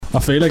I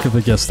feel like if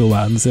it gets to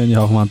Wednesday and you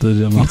haven't went to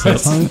the gym,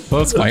 that's it.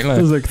 Well, it's fine.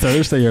 It's like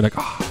Thursday, you're like,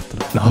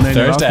 No, and then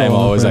you're Thursday not I'm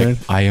going always for like, it.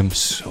 I am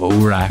so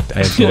racked.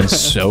 I have done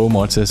so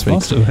much this week.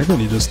 That's the thing when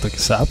you just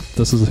accept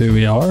this is who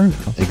we are.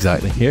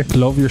 Exactly. Here,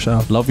 Love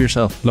yourself. love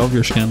yourself. Love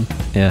your skin.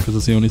 Yeah. Because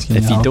it's the only skin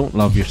If you have. don't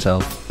love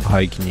yourself,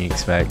 how can you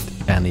expect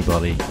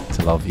anybody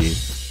to love you?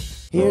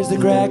 Here's the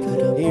crack,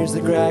 here's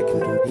the crack,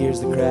 here's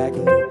the crack,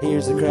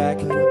 here's the crack,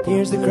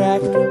 here's the crack.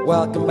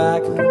 Welcome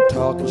back,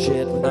 talking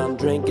shit, I'm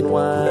drinking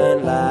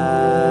wine,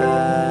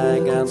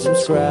 like and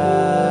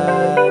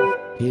subscribe.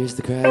 Here's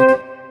the crack.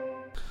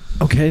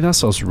 Okay,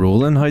 that's us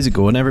rolling. How's it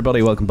going,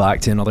 everybody? Welcome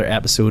back to another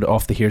episode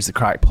of the Here's the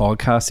Crack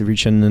podcast. If you're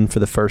tuning in for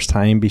the first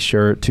time, be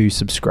sure to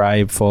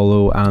subscribe,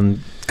 follow, and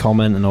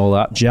comment and all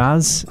that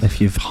jazz.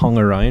 If you've hung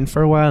around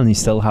for a while and you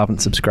still haven't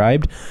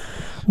subscribed,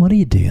 what are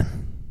you doing?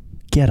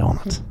 Get on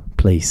it,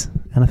 please.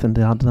 Anything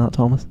to add to that,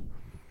 Thomas?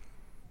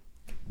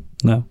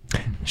 No.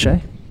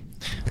 Shay?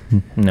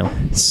 No.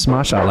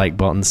 Smash that like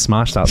button,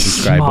 smash that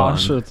subscribe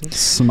button.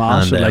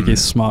 Smash And, it like you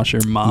smash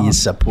your mom. You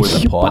support the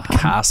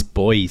podcast,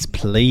 boys,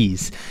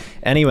 please.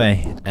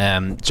 Anyway,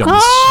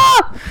 jumps.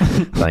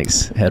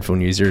 Thanks,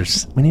 headphone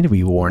users. We need a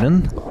wee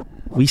warning.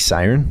 Wee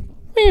siren.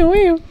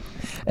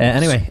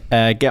 Anyway,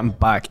 getting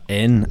back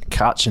in,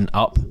 catching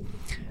up.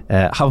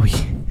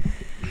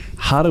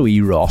 Had a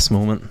wee Ross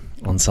moment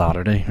on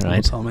Saturday, right?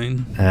 What's that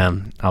mean?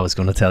 I was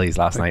going to tell you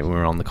last night when we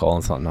were on the call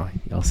and thought, no,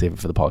 I'll save it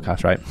for the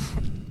podcast, right?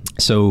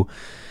 So,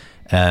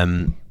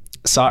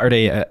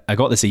 Saturday, I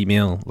got this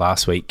email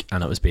last week,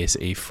 and it was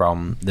basically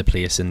from the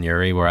place in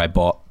Newry where I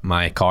bought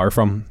my car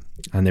from,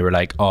 and they were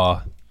like,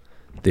 "Oh,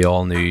 the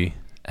all new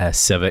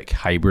Civic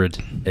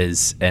Hybrid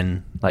is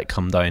in. Like,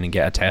 come down and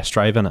get a test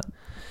drive in it."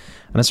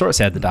 And I sort of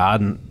said to Dad,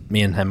 and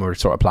me and him were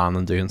sort of planning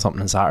on doing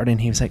something on Saturday,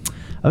 and he was like,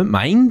 "I wouldn't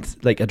mind."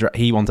 Like,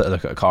 he wanted to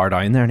look at a car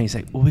down there, and he's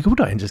like, "Well, we go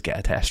down and just get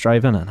a test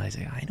drive in it." And I was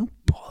like, "I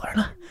don't bother,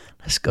 nah.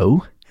 Let's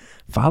go.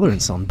 Father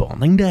and son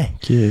bonding day."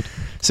 Cute.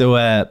 So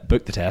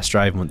booked the test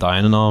drive and went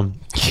down and on.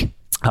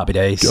 Happy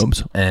days.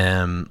 Jumps.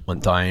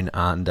 Went down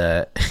and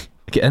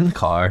get in the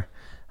car,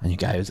 and your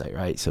guy was like,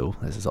 "Right, so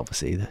this is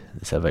obviously the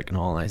Civic and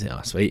all." And I was like,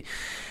 "Oh, sweet."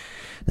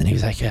 Then he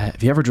was like,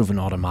 "Have you ever driven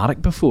an automatic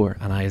before?"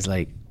 And I was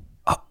like,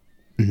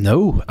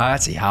 "No, I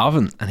actually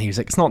haven't." And he was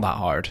like, "It's not that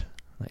hard.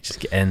 Like, just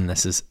get in.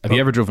 This is. Have you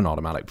ever driven an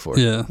automatic before?"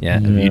 Yeah.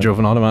 Have you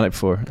driven an automatic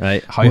before?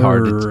 Right. How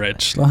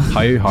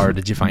hard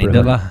did you find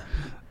it?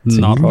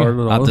 Not hard at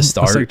all. At the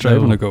start, It's like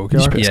driving no. a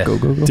go-kart. Yeah. Go.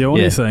 The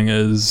only Yeah. thing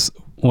is,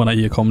 when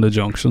you come to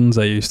junctions,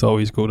 I used to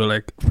always go to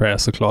like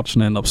press the clutch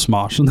and end up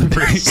smashing the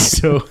brakes.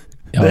 So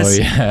Oh,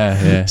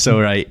 yeah. So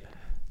right,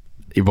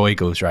 your boy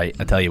goes, "Right,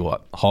 I tell you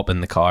what, hop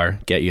in the car,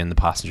 get you in the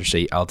passenger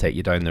seat, I'll take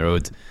you down the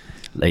road,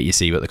 let you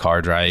see what the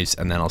car drives,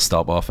 and then I'll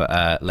stop off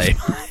at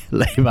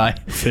lay-by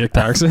Fake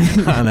taxi.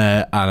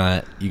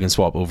 and you can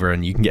swap over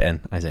and you can get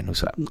in." I said, "No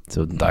sweat."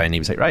 So down, he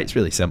was like, "Right, it's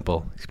really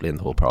simple." Explain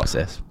the whole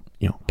process.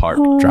 You know, park,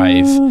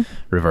 drive,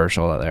 reverse,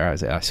 all that there. I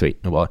was like, "Ah, sweet,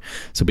 no bother."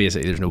 So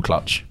basically there's no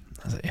clutch.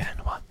 I was like, "Yeah,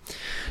 no bother."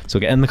 So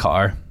get in the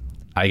car,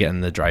 I get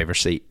in the driver's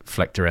seat,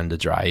 flicked her into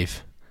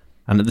drive.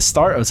 And at the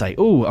start I was like,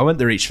 "Oh," I went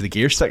to reach for the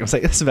gear stick. I was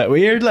like, "This is a bit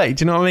weird, like,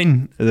 do you know what I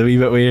mean? It's a wee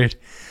bit weird."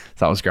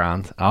 So that was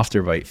grand. After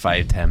about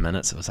 5-10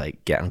 minutes, I was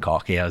like getting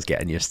cocky. I was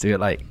getting used to it.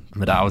 Like,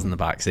 my dad was in the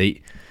back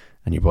seat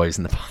and your boy was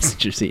in the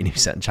passenger seat, and he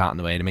was sitting chatting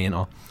away to me and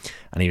all.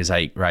 And he was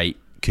like, "Right,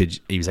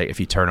 he was like, if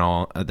you turn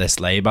on this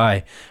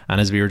lay-by,"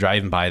 and as we were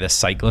driving by, this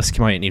cyclist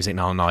came out, and he was like,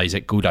 no, he's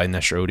like, "Go down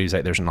this road." He was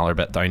like, "There's another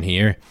bit down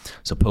here."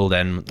 So pulled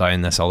in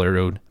down this other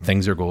road.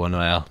 Things are going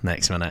well.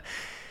 Next minute,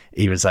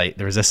 he was like,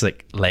 there was this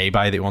like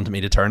lay-by that he wanted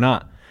me to turn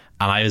at,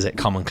 and I was like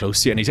coming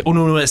close to it, and he said, "Oh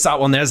no, it's that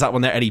one there's that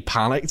one there," and he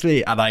panicked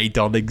me, and I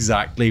done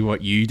exactly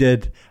what you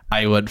did.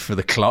 I went for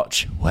the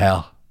clutch.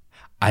 Well,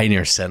 I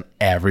near sent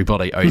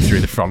everybody out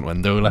through the front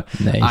window. Like,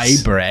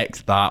 Nice. I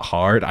braked that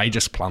hard. I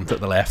just planted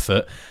the left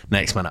foot.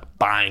 Next minute,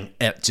 bang,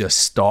 it just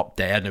stopped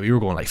dead. Now we were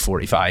going like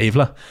 45.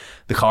 Like.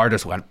 The car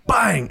just went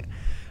bang.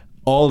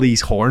 All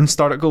these horns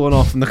started going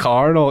off in the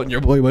car and all, and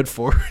your boy went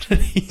forward and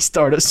he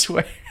started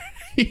swearing.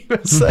 He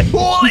was like,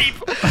 "Holy!"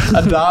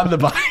 And Dad in the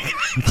back,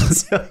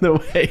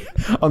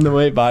 on the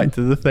way back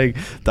to the thing,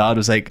 Dad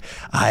was like,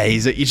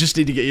 he's like, "You just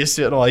need to get used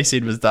to it." And all I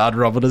seen was Dad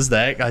rubbing his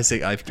neck. I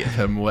think I've given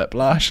him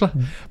whiplash.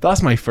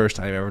 That's my first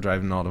time ever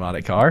driving an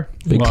automatic car.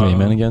 Big Wow. claim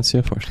in against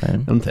you first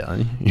time. I'm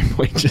telling you, your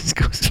boy just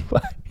goes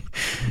by.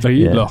 Are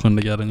you Yeah. looking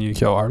to get a new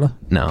car? Like?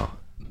 No.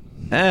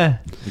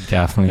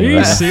 Definitely. Are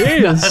you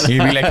serious?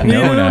 You'd be like, You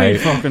 "No, only no."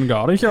 fucking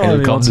got a car. It'll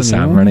you come want to to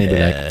December know? and he'd be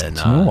Yeah, like, "Do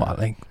nah. you know what?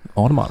 Like,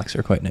 automatics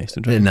are quite nice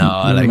to drive. No,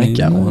 I like might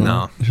get one.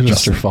 No.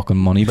 Just your fucking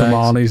money The back."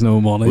 money's no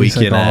money. We He's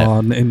like,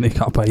 can, in the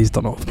cap, he's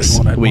done up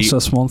going out we- once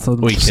this month. I'm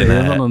we can, saving,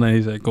 and then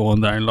he's like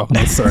going down looking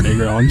at 30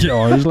 grand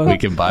cars. We Like.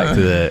 came back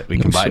to the No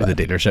back to the sweat.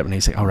 dealership, and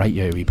he's like, "All right,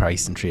 yeah, we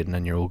priced and trading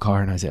in your old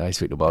car." And I was like, "I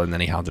sweet no bother." And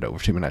then he handed it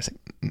over to me, and I was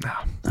like,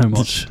 "No, How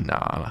much?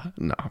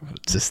 no,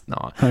 just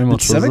not." How The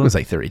much was Civic it? was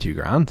like 32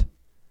 grand.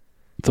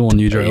 The one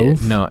you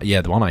drove? No, yeah,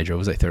 the one I drove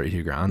was like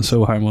 32 grand.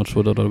 So how much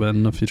would it have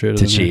been if you traded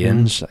to in your car?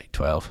 change, like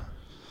 12.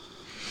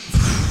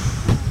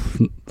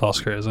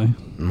 That's crazy.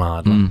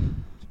 Mad. Mm.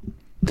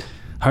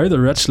 How the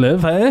rich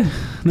live, hey?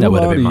 That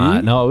would have been Nobody.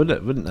 mad. No, I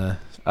wouldn't.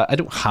 I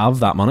don't have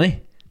that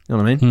money. You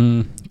know what I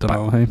mean? Don't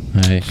know, hey.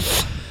 Hey,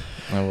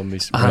 I wouldn't be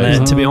surprised.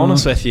 And to be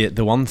honest with you,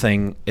 the one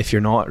thing, if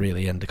you're not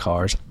really into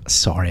cars,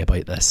 sorry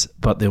about this,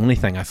 but the only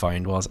thing I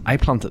found was I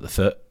planted the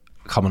foot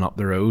coming up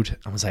the road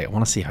and was like, I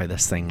want to see how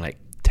this thing like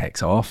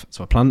takes off.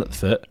 So I planted the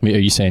foot. Wait, are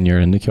you saying you're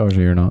into cars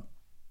or you're not?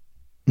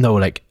 No,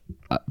 like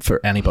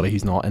for anybody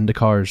who's not into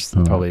cars,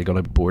 they're Oh. probably going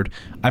to be bored.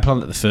 I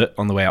planted the foot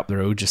on the way up the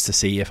road just to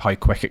see if how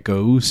quick it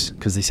goes,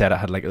 because they said it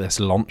had like this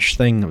launch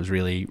thing that was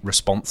really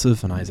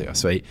responsive, and I was like, oh,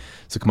 sweet.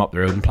 So come up the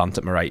road and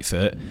planted my right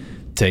foot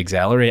to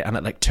accelerate, and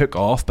it like took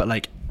off, but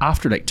like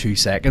after like 2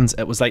 seconds,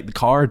 it was like the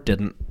car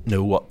didn't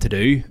know what to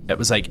do. It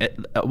was like it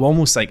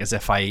almost like as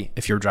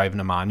if you're driving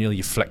a manual,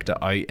 you flicked it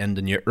out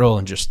into neutral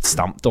and just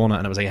stamped on it,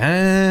 and it was like,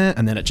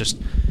 and then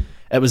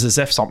it was as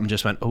if something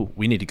just went, oh,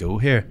 we need to go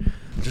here.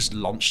 And just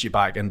launched you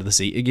back into the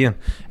seat again.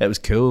 It was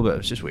cool, but it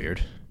was just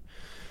weird.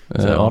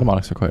 So-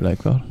 Automatics are quite like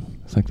that.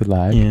 It's like the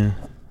lag. Yeah.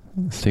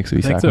 It takes a wee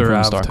I think second they for them to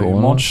rev start too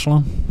going. much.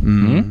 Like.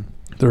 Mm.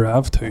 They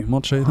rev too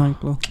much, I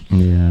think. Like,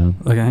 Yeah.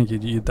 I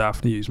think you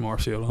definitely use more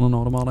fuel on an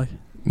automatic.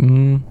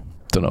 Don't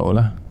know.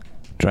 Like.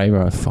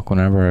 Driver, fuck,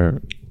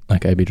 whenever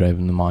like I be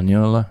driving the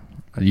manual,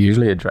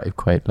 usually I drive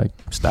quite like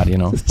steady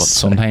enough, but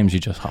sometimes you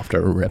just have to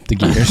rip the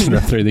gears,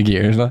 rip through the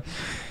gears. Like.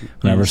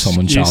 Whenever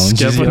someone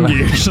challenges you, skipping like,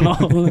 gears and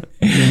all.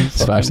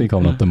 especially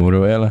coming up the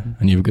motorway, like,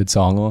 and you have a good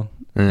song on,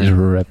 you just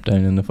rip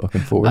down in the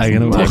fucking forest. I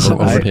can and imagine.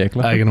 overtake.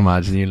 I can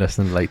imagine you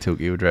listening to like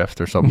Tokyo Drift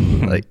or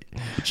something. Like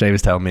Shay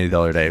was telling me the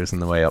other day, I was on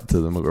the way up to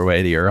the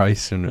motorway to your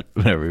house, and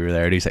whenever we were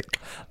there, he's like,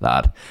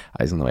 "Lad,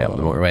 I was on the way up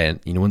the motorway, and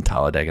you know in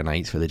Talladega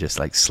Nights where they just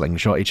like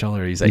slingshot each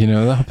other." He's like, You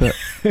know that bit?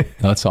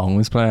 That song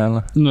was playing,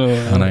 like, No.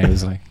 and I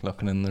was like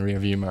looking in the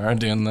rearview mirror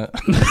doing the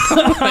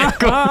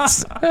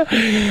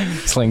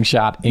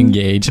slingshot,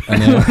 engage,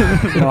 and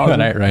then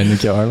walking out round the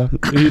car. Like.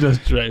 You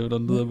just drive it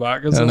under the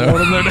back of I know.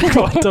 someone and they're like,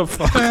 what the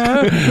fuck?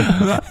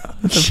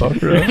 What the fuck,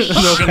 bro?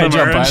 Look in I the jump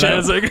mirror and out shit, now.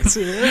 it's like, it's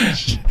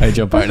here. I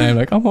jump out and I'm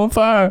like, I'm on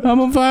fire, I'm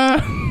on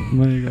fire.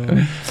 My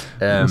God.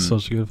 That's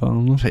such a good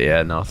film. but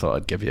yeah, no, I thought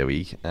I'd give you a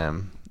wee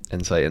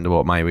insight into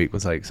what my week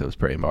was like, so it was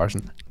pretty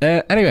embarrassing.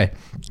 Anyway,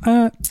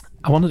 I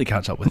wanted to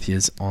catch up with you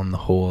on the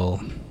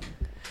whole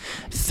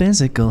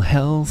physical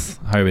health.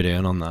 How are we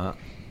doing on that?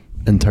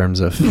 In terms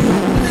of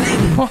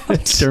in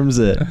terms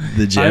of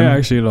the gym. I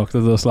actually looked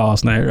at this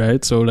last night,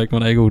 right? So like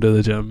when I go to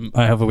the gym,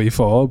 I have a wee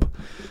fob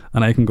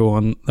and I can go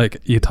on, like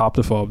you tap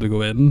the fob to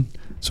go in.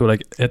 So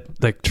like it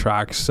like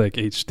tracks like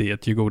each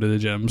date you go to the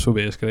gym. So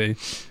basically,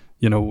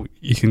 you know,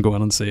 you can go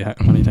in and see how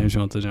many times you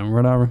went to the gym or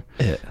whatever.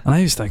 Yeah. And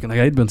I was thinking, like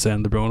I'd been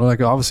saying to Bruno,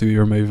 like obviously we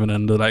were moving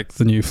into like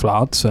the new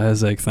flat, so I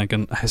was like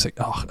thinking,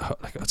 oh,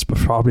 like it's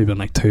probably been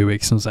like 2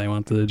 weeks since I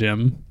went to the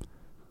gym.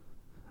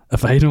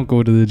 If I don't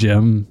go to the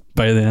gym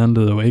by the end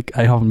of the week,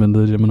 I haven't been to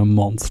the gym in a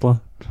month. Like.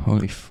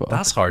 Holy fuck.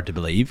 That's hard to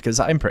believe, because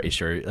I'm pretty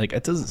sure, like,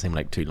 it doesn't seem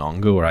like too long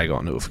ago where I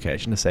got a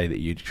notification to say that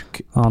you'd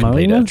I know,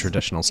 complete a yeah.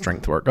 traditional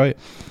strength workout.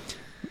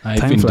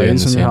 I've Time been doing the flies when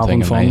same you're thing having in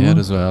my fun, head though.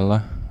 as well.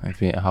 Like.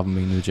 I haven't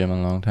been to the gym in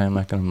a long time,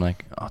 like, and I'm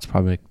like, oh, it's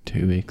probably like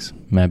 2 weeks,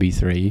 maybe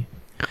 3.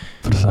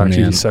 But it's And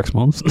actually then- 6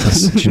 months.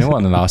 Do you know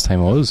what the last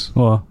time was?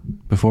 What?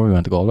 Before we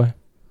went to Galway.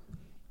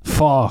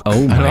 Fuck.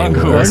 Oh How my long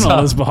ago We're was word. not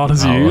that? as bad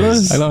as Oh, you. it was-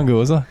 is. How long ago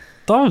was that?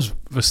 That was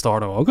the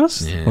start of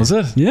August. Yeah. Was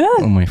it? Yeah.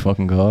 Oh my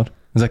fucking god. It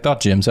was like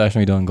that gym session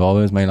we done in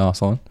Galway was my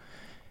last one.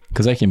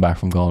 Because I came back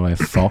from Galway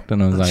fucked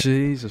and I was like,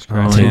 Jesus I'll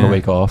Christ. take yeah. a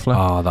week off. Like.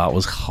 Oh, that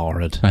was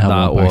horrid. I haven't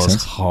That went back was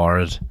since.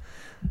 horrid.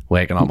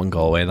 Waking up in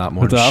Galway that It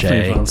morning,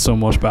 definitely Shay, felt so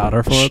much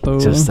better for it though.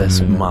 just this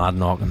Yeah. mad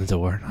knock on the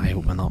door, and I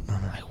open up and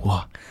I'm like,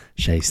 what?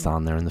 Shay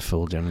standing there in the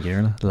full gym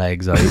gear,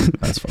 legs out,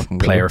 That's fucking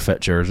player good.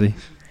 fit jersey.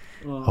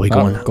 Are we That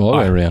going?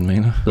 Galway ran me.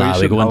 Like.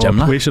 Are we going have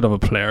gym? we should have a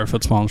player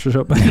fit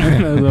sponsorship.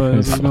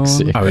 Fuck's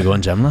sake. Are we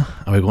going gym now?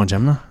 Are we going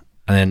gym now?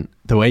 And then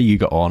the way you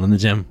got on in the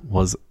gym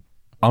was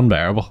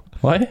unbearable.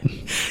 Why?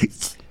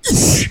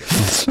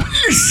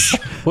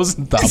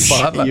 Wasn't that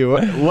bad? Like.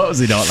 What was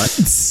he doing? Like,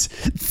 It's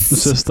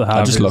just the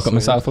I just habit. look at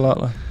myself a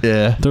lot. Like.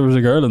 yeah. There was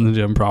a girl in the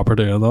gym proper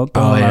doing that.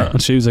 Oh, yeah.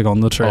 And she was like on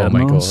the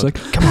treadmill. God. It's like,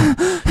 come on.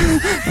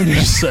 And you're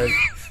just like,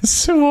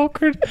 So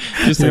awkward.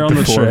 Just you're like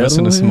the four of us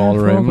in a small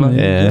room. Like.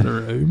 Yeah. Get a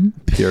room.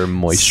 Pure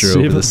moisture Save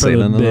over it the for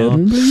ceiling and all.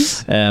 bedroom,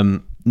 please.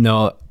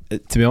 No,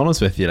 to be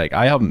honest with you, like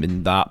I haven't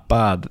been that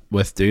bad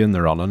with doing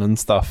the running and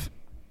stuff.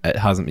 It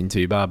hasn't been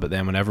too bad, but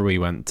then whenever we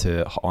went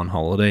on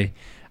holiday,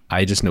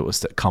 I just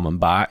noticed it coming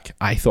back.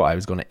 I thought I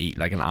was going to eat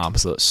like an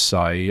absolute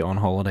sow on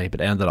holiday, but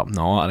it ended up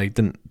not.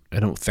 And I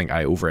don't think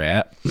I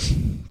overate.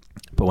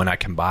 But when I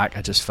came back,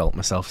 I just felt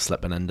myself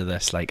slipping into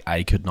this like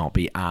I could not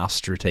be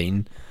asked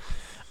routine.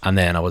 And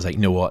then I was like,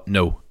 you know what?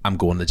 No, I'm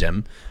going to the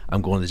gym.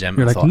 I'm going to the gym.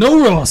 You're And like, I thought,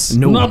 no, Ross,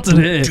 no, not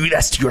today. do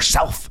this to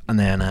yourself. And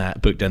then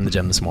booked in the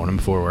gym this morning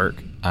before work,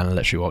 and I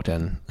literally walked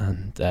in,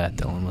 and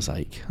Dylan was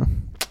like, "Huh,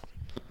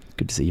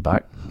 good to see you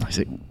back." I was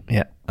like,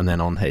 yeah. And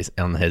then on his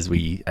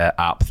wee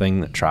app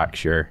thing that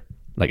tracks your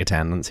like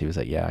attendance, he was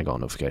like, yeah, I got a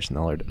notification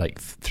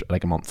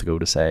like a month ago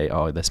to say,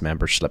 oh, this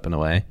member's slipping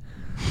away.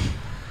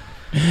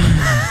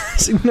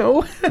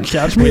 No.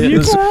 Catch me if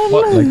you can.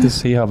 What, like,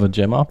 does he have a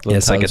gym up? That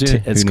It's like tells you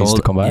who it's needs called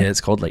to come back? yeah,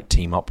 it's called like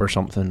Team Up or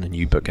something, and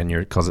you book in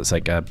because it's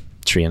like a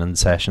training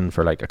session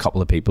for like a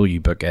couple of people. You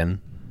book in,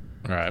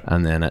 Right.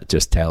 and then it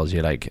just tells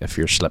you like if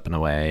you're slipping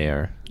away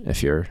or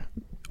if you're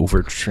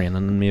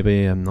overtraining.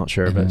 Maybe I'm not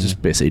sure, but it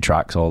just basically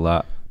tracks all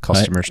that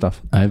customer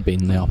stuff. I've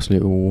been the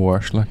absolute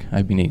worst. Like,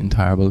 I've been eating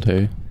terrible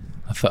too.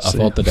 I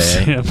thought the day.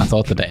 Same. I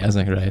thought the day. I was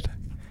like, right,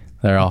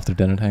 they're after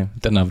dinner time.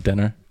 Didn't have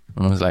dinner,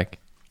 and I was like,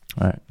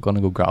 all right,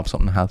 gonna go grab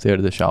something healthy out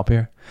of the shop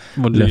here.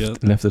 What did you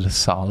get? Lifted a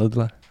salad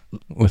like,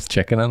 with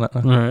chicken in it.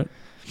 Like. Alright.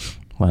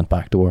 Went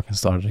back to work and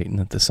started eating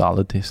it. The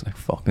salad tastes like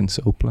fucking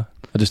soap. Like.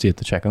 I just ate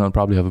the chicken. I'll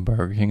probably have a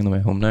Burger King on the way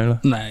home now.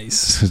 Like.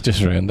 Nice. It's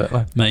just ruined it.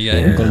 Like. My guy.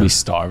 I'm gonna be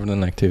starving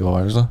in like 2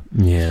 hours. Like.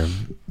 Yeah,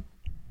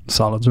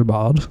 Salads are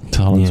bad.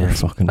 Salads yeah. are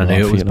fucking. I knew rough,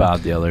 it was you know.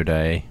 bad the other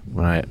day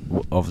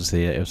when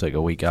obviously it was like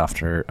a week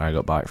after I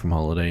got back from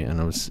holiday,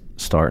 and I was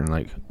starting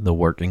like the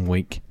working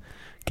week,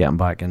 getting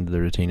back into the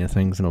routine of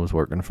things, and I was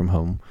working from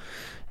home.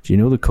 Do you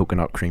know the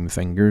coconut cream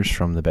fingers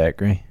from the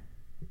bakery?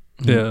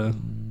 Yeah.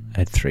 I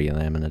had 3 of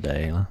them in a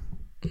day. Like.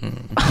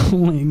 Oh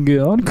my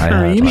god, I had,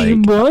 creamy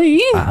like- boy.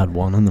 I had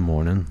one in the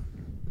morning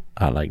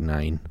at like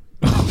 9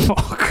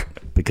 Fuck.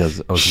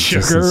 because I was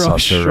just Sugar in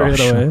rush such a straight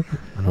rush, away.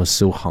 and I was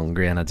so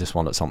hungry, and I just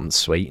wanted something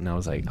sweet, and I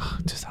was like, oh,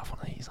 just have one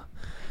of these.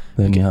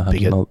 Then you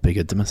had, Be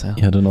good to myself.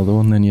 you had another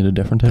one. Then you had a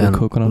different type Then of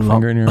coconut lo-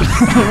 finger in your.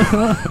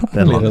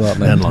 Then, Later that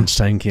night. then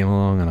lunchtime came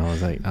along, and I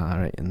was like, all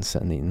right, and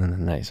sitting eating, and the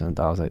next one,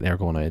 Dad was like, they're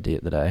going out a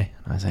date today,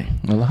 and I was like,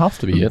 Well, they have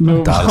to be it.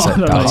 No. Dad was like,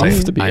 They Dad was have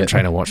like, to be I'm it.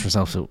 trying to watch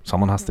myself, so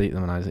someone has to eat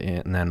them, and I was like,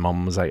 yeah. And then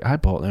Mum was like, I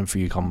bought them for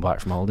you coming back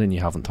from holiday, and you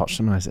haven't touched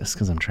them, and I was like, it's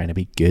because I'm trying to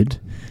be good.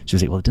 She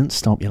was like, well, it didn't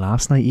stop you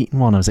last night eating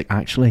one. I was like,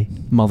 actually,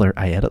 Mother,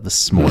 I ate it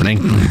this morning.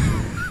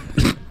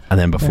 And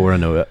then before I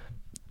know it,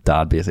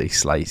 Dad basically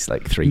sliced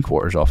like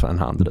 3/4 off it and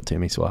handed it to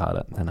me, so I had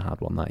it, and I had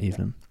one that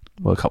evening.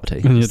 Well, a cup of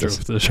tea. And you just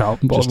drove to the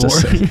shop and bought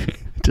just more.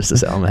 just to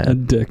sell my head.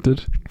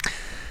 Addicted.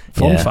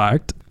 Fun Yeah.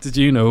 fact. Did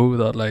you know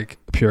that like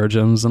Pure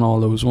Gyms and all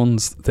those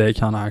ones, they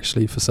can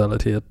actually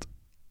facilitate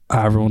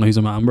everyone who's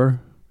a member?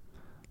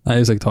 I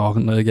was like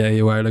talking to a guy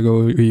a while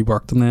ago who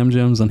worked in them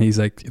gyms, and he's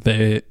like,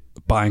 they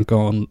bank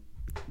on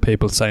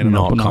people signing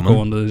Not up and not coming.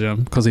 going to the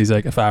gym, because he's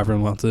like, if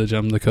everyone went to the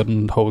gym, they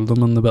couldn't hold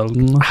them in the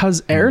building.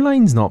 Has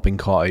airlines not been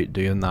caught out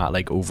doing that,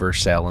 like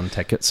overselling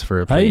tickets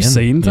for a plane? I've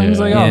seen things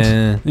Yeah. like that.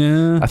 Yeah.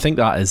 Yeah. I think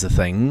that is the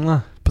thing.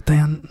 But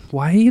then,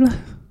 why?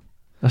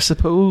 I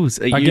suppose.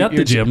 I get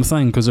the gym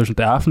thing, because there's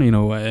definitely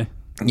no way.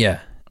 Yeah.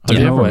 Have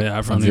you no ever, way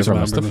everyone have you who's a ever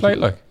missed a member flight?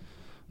 goes- Like,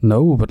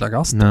 No, but like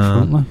that's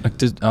No. different.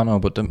 Like. I know,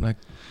 but like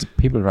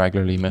people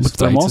regularly miss But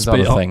there flights. must Is that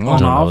be a thing? on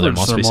don't know, there average.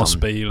 must There be must some-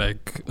 be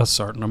like a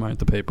certain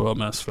amount of people that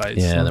miss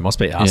flights. Yeah, there must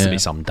be. It has to Yeah. be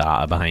some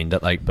data behind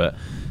it. Like, but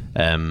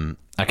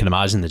I can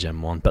imagine the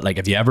gym one. But like,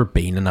 have you ever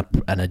been in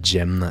a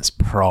gym that's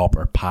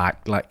proper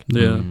packed? Like,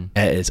 Yeah.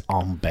 it is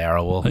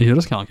unbearable. You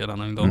just can't get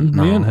anything done.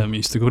 No. Me and him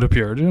used to go to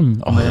Pure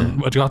Gym, Oh, and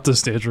then it got to the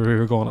stage where we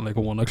were going at like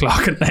 1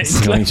 o'clock at night.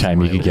 It's the only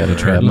time you could get a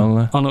treadmill.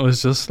 Like. And it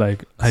was just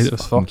like, I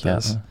just fuck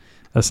this.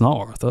 It's not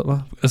worth it.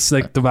 Like. It's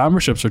like the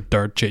memberships are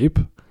dirt cheap,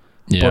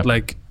 Yeah, but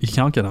like you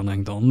can't get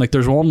anything done. Like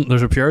there's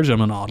a Pure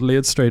Gym in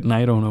Adelaide Street, and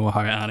I don't know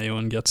how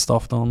anyone gets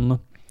stuff done. Like.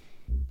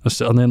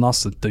 And then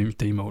that's the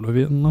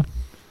demotivating. Like.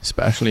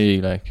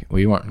 especially like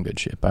we weren't in good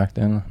shape back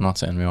then. I'm not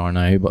saying we are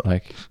now, but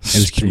like it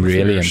was Speak for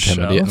really yourself.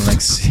 intimidating.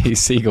 Like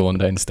see going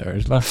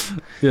downstairs, like,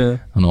 Yeah.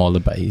 and all the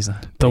bays.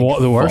 Like, The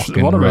worst.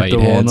 fucking What about right the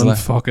one heads, in like.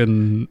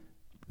 fucking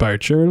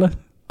Boucher? Like?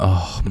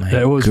 oh my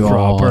It was god,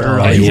 proper it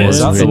right was heads.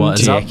 That's the one.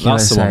 Is that's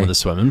ridiculous, the one with like. the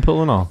swimming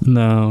pool and all?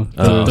 No,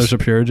 Oh. there's a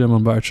Pure Gym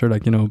in Boucher,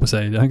 like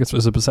beside. I think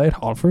is it beside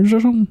Halfords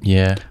or something?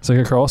 Yeah, It's like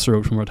across the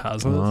road from where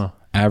Tesla is. Oh.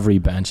 every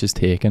bench is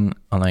taken,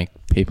 and like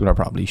people are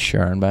probably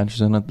sharing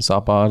benches in it. It's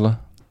up bad.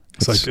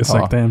 It's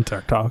like them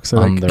TikToks.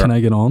 They're And like, they're- can I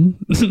get on?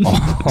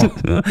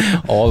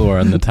 all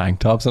wearing the tank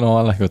tops and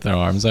all, like with their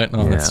arms out. And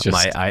all. Yeah, It's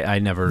just I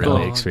never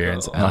really Oh,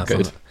 experienced God. Not anything.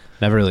 good.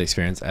 Never really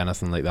experienced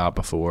anything like that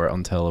before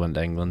until I went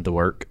to England to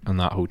work in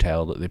that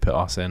hotel that they put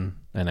us in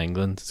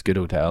England. It's a good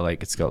hotel,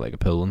 like it's got like a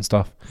pool and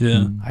stuff.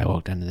 Yeah. I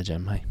walked into the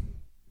gym,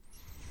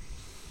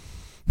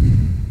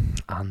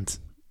 and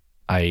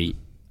I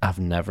have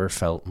never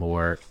felt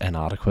more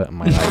inadequate in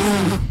my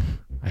life.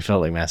 I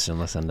felt like messaging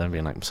Lucinda and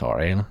being like, I'm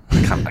sorry, you know?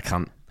 I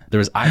can't. There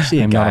was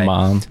actually a I'm not a guy.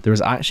 man. There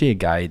was actually a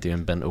guy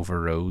doing bent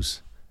over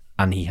rows,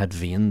 and he had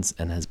veins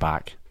in his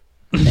back.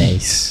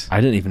 Nice.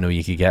 I didn't even know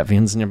you could get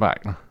veins in your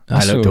back.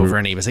 That's I looked so- over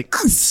and he was like,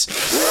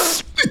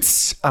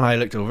 and I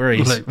looked over.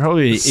 He's Like-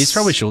 probably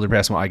shoulder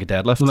pressing what I could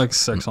deadlift. Like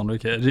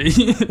 600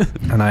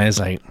 kg. And I was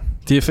like,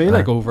 Do you feel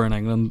like over in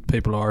England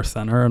people are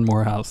thinner and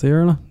more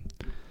healthier? Like?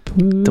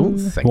 don't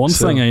think One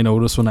so. thing I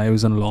noticed when I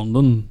was in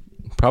London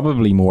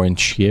Probably more in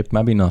shape,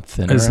 maybe not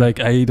thinner. is like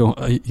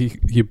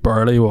you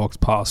barely walked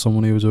past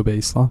someone who was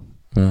obese. Like.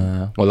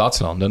 well,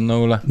 that's London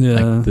though. Like,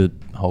 Yeah. like the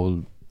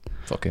whole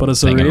fucking. But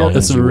it's a thing in real, London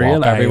it's is a you real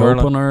walk eye everywhere,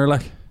 like. opener.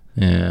 Like,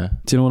 Yeah.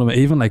 do you know what I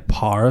mean? Even like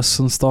Paris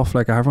and stuff.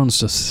 Like everyone's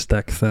just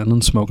stick thin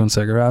and smoking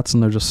cigarettes,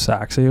 and they're just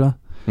sexy. Like.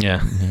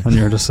 Yeah. And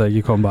you're just like,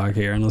 you come back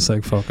here and it's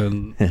like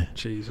fucking Yeah.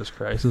 Jesus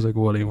Christ, it's like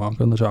Willy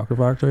Wonka in the chocolate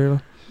factory.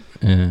 Like.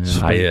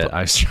 Yeah.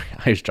 I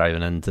was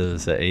driving into the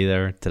city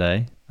there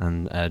today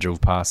and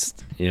drove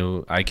past,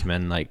 I come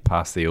in like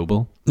past the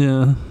Oval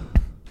Yeah.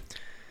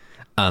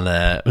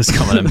 and was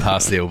coming in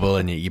past the Oval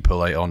and you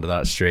pull out onto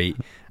that street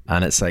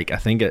and it's like, I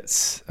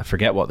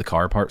forget what the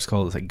car park's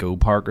called, it's like Go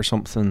Park or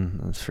something,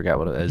 I forget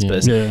what it is,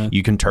 but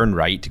you can turn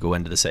right to go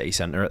into the city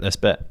centre at this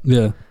bit.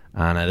 Yeah.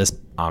 And this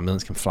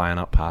ambulance came flying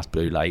up past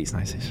blue lights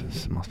and I said,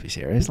 this must be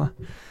serious. Like.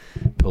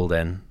 Pulled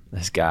in,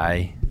 this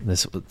guy,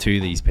 two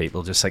of these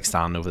people just like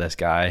standing over this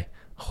guy,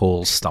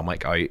 whole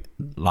stomach out,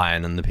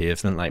 lying in the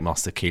pavement, like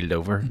must have keeled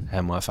over,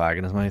 him with a fag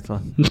in his mouth.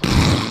 Like.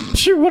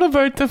 Sure, what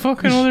about the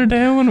fucking other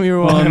day when we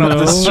were walking up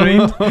the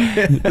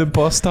street? The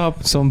bus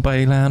stop, some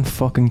byland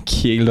fucking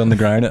keeled on the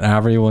ground and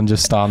everyone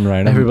just standing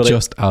around him, Everybody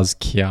just as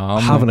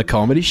calm. Having a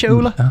comedy show.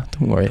 Like.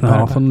 Don't worry.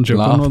 Laughing,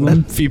 joking with A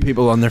them. few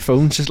people on their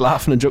phones just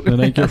laughing and joking.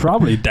 They're like, you're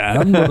probably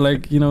dead, but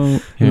like,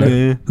 live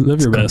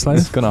your best It's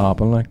life. gonna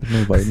happen, like, there's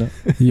no biting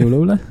it.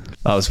 YOLO, like.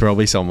 That was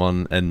probably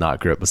someone in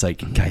that group was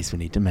like, guys, we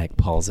need to make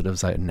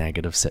positives out of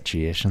negative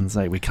situations.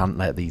 Like, we can't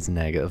let these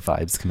negative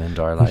vibes come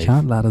into our life.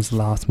 let his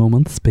last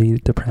moments be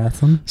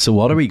depressing. So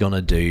what are we going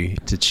to do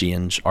to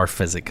change our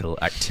physical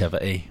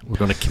activity? We're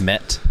going to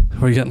commit.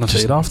 Are we getting a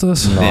feed off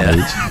this? Not Yeah.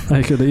 eat.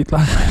 I could eat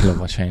like. I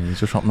love a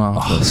Chinese or something.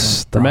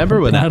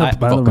 Remember when I had I a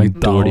fucking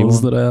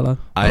McDonald's dirty today? Like.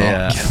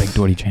 Get a big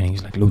dirty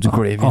Chinese, like loads of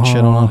gravy and shit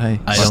on it. Hey,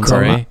 I Or done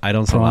curry. some, I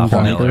done some Prawn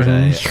laughing the other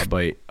day crackers.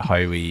 about how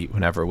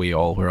whenever we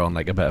all were on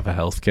like a bit of a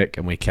health kick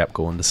and we kept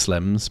going to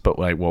Slims, but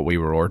like what we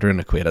were ordering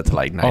equated to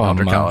like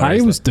 900 man.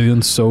 calories. I was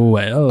doing so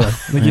well.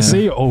 Like you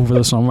see, over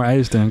the summer, I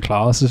was doing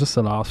classes just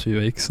the last few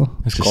weeks.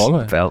 It's just called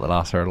it. felt the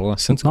last hurdle.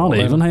 Since Not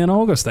Galway. even. Hey, in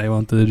August, I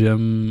went to the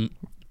gym.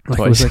 Like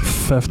it was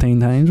Twice. like 15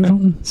 times or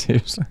something,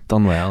 Seriously.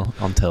 Done well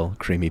until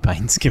creamy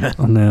pints came in.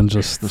 and then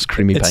just Those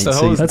creamy It's pints. the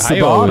whole- season. it's the I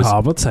bad always-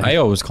 habits. I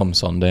always come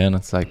Sunday and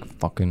it's like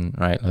fucking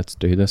right, let's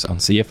do this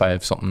and see if I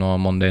have something on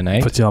Monday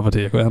night. But you have a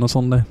takeaway on a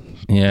Sunday.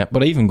 Yeah,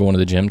 but even going to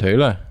the gym too,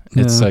 like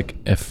it's Yeah. like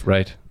if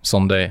right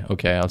Sunday,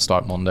 okay, I'll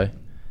start Monday.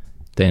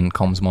 Then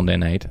comes Monday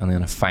night, and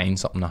then I find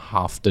something I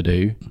have to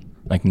do,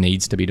 like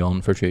needs to be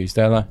done for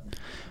Tuesday. Like.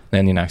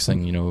 Then the next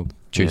thing you know,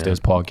 Tuesday's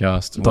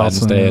podcast,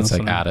 Wednesday it's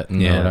like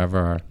editing or whatever,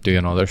 or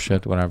doing other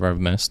shit, whatever I've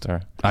missed, or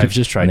I've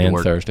just tried and to then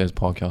work. Thursday's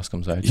podcast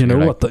comes out. You know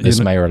you're what like, the- this you is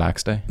know- my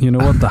relaxed day. You know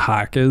what the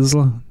hack is?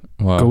 Like?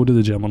 Well, Go to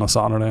the gym on a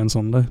Saturday and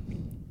Sunday,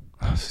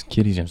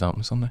 Kitty gym's out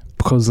on Sunday.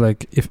 because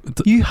like if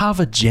You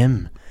have a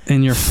gym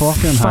in your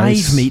fucking 5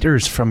 house,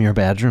 meters from your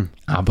bedroom.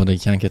 But I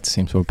can't get the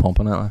same sort of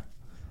pumping it. Like.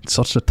 it's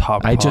such a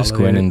top. I just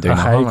go in and do a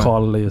nothing, high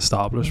quality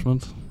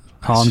establishment,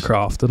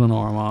 handcrafted in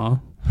Armagh.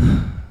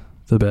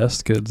 The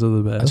best kids are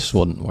the I best. just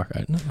wouldn't work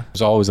out.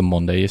 There's always a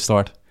Monday you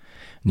start,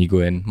 and you go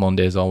in.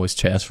 Monday is always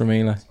chest for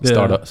me. Like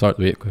Yeah. start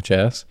the week with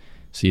chest.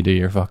 So you do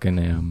your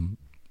fucking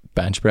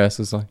bench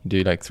presses. Like you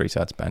do like 3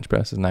 sets of bench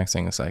presses. Next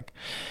thing it's like,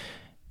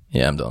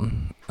 yeah, I'm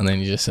done. And then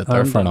you just sit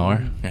there I'm for an hour.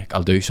 done. Like,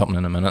 I'll do something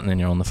in a minute, and then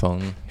you're on the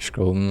phone, you're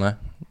scrolling. Like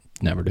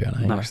never do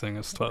anything. Next thing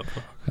is 12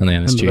 o'clock. And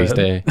then it's in bed.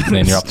 Tuesday, and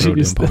then you're up the road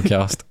doing Tuesday.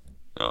 podcast.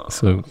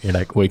 So you're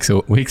like weeks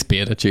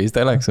paid at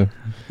Tuesday, like so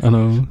I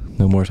know.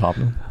 no more's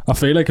happening. I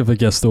feel like if it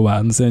gets to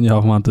Wednesday and you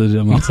haven't went to the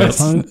gym, that's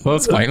it. Well,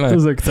 it's fine. Like.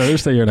 It's like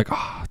Thursday, you're like,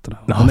 I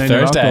don't know. No, And then you're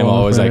not Thursday I'm going on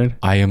always Friday. like,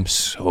 I am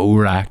so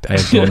racked. I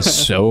have done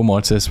so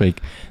much this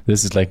week.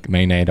 This is like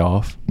my night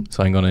off,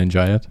 so I'm gonna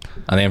enjoy it.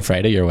 And then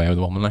Friday you're away with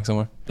a woman like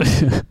somewhere.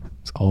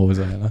 It's always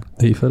like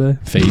FIFA day.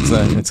 feeds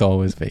like it's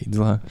always feeds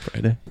like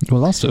Friday.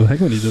 Well, that's true. I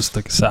think when you just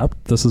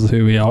accept this is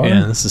who we are.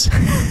 Yeah, this is.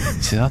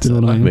 See, that's Do it.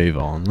 you know what I mean? Move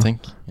on. I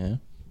think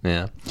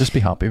Yeah, just be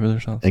happy with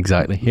yourself.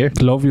 exactly. Here,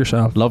 Love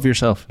yourself. love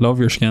yourself. Love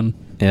your skin,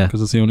 Yeah.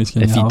 because it's the only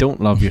skin If you have. don't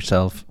love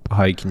yourself,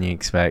 how can you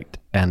expect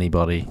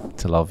anybody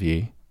to love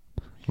you?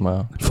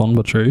 Well, Fun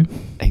but true.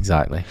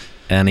 Exactly.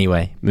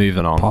 Anyway,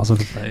 moving on.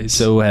 Positive vibes.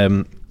 So,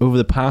 over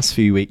the past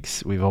few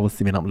weeks, we've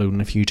obviously been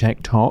uploading a few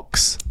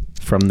TikToks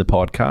from the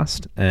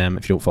podcast.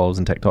 If you don't follow us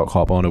on TikTok,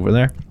 hop on over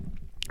there,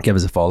 give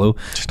us a follow.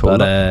 just told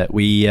But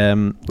we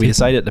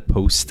decided to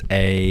post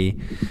a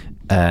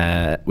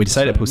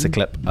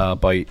clip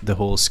about the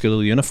whole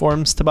school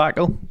uniforms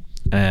debacle.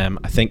 I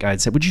think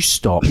I'd said, would you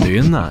stop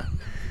doing that?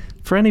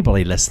 For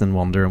anybody listening,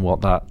 wondering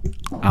what that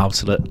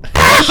absolute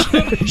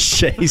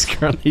Shay's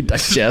currently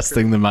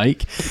digesting the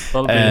mic.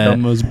 That'll be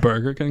him as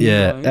Burger King.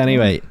 Yeah. guy.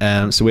 Anyway,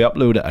 so we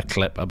uploaded a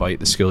clip about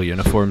the school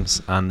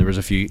uniforms, and there was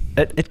a few.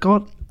 It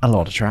got a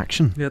lot of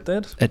traction. Yeah, it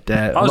did. It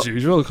As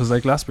usual, because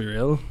like, let's be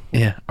real.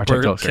 yeah, our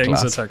Burger TikToks are King's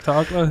class. a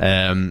TikTok. Like.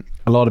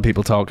 A lot of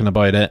people talking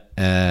about it.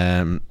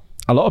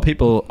 A lot of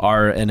people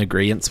are in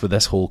agreement with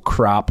this whole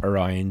crap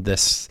around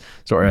this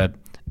sort of.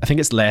 I think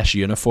it's less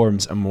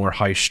uniforms and more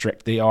how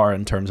strict they are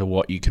in terms of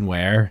what you can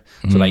wear.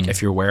 So like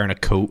if you're wearing a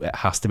coat, it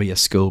has to be a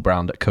school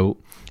branded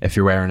coat. If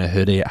you're wearing a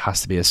hoodie, it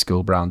has to be a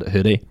school branded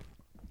hoodie.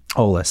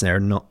 All this there,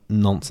 not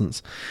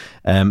nonsense.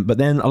 But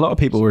then a lot of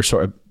people were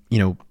sort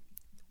of,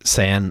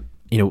 saying,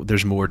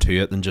 there's more to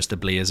it than just a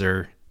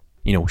blazer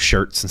you know,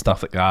 shirts and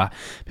stuff like that.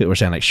 People were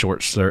saying like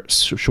short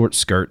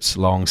skirts,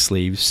 long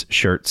sleeves,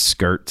 shirts,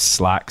 skirts,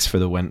 slacks for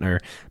the winter,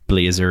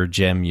 blazer,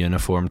 gym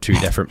uniform, 2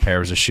 different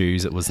pairs of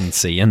shoes. It was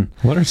insane.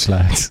 What are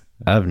slacks?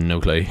 I have no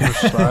clue.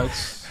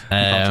 Slacks.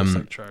 Um,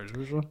 Like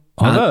trousers,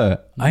 right?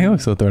 I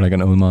always thought they were like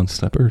an old man's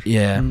slippers.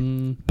 Yeah,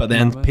 but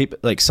then maybe. people,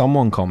 like,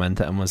 someone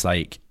commented and was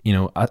like, you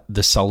know,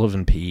 the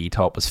Sullivan PE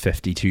top was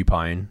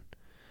 £52.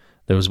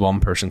 There was one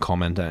person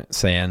commenting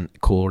saying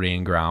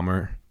Coleraine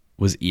Grammar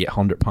was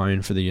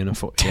 £800 for the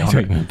uniform. Now,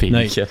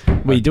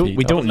 we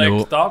don't know.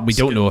 Like, that's We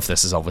don't good. know if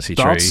this is obviously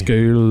That true.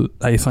 school,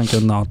 I think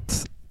in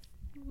that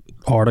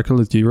article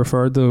that you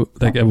referred to,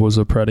 like, it was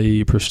a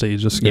pretty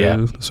prestigious school.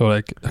 Yeah. So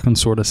like I can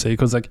sort of see,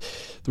 because like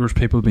there was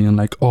people being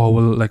like, oh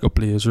well, like a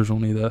blazer's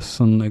only this,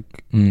 and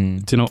like, do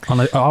you know,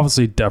 and it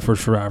obviously differs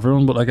for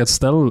everyone, but like it's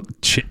still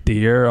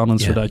dear and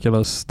it's Yeah.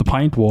 ridiculous. The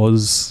point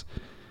was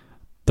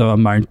the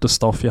amount of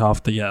stuff you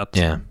have to get.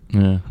 Yeah,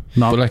 Yeah.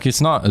 Not But like,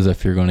 it's not as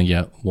if you're going to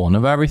get one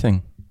of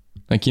everything.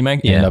 Like, you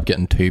might Yeah. end up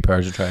getting 2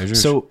 pairs of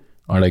trousers. so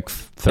or like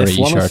 3 If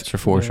one of- shirts or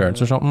 4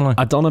 shirts or something like.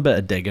 I'd done a bit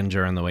of digging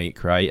during the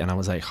week, right? And I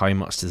was like, how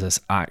much does this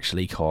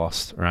actually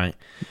cost, right?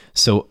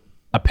 So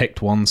I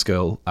picked one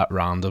school at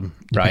random,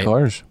 You right? pick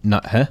ours.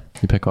 Not, huh?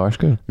 You pick our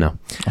school. No.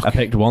 I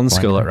picked one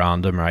school wanker. at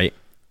random, right?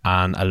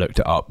 And I looked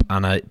it up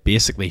and I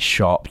basically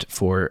shopped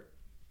for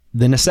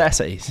the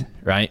necessities,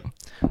 right?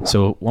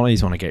 So one of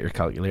these want to get your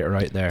calculator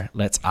out there.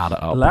 Let's add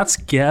it up. let's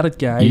get it,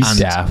 guys.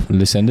 You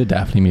Lucinda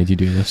definitely made you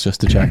do this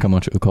just to check how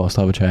much it would cost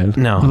to have a child.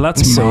 No.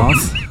 Let's So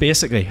math.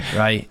 basically,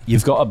 right,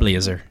 you've got a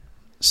blazer.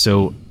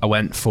 So I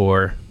went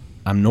for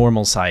a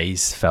normal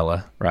size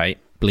fella, right?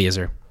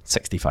 Blazer,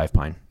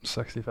 £65.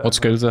 65. What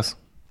school is this?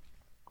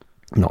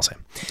 I'm not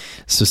saying.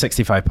 So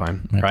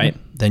 £65, Okay. right?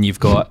 Then you've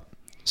got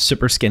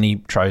super skinny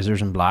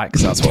trousers in black,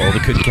 'cause that's what all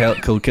the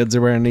cool kids are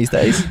wearing these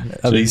days.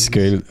 Are these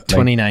school like,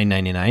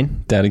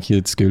 $29.99,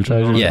 dedicated school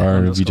trousers, Yeah.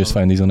 or have you just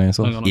found these on I'm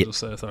ASOS? gonna Yeah. just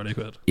say 30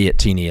 quid.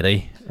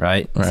 $18.80,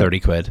 right? Right. 30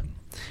 quid.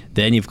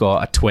 Then you've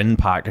got a twin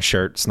pack of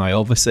shirts. Now,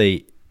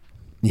 obviously,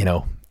 you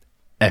know,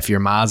 if your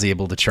ma's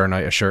able to churn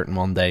out a shirt in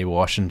one day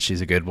washing,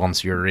 she's a good one.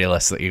 So you're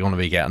realistic, you're going to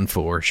be getting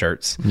 4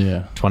 shirts.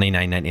 Yeah.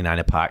 $29.99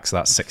 a pack, so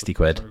that's 60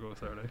 quid. Or go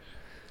 30.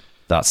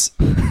 That's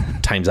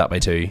times that by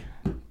 2.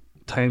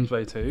 Times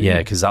by 2. Yeah,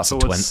 because that's So a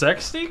twin. it's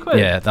 60 quid.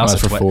 Yeah, that's That's a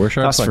for twin. 4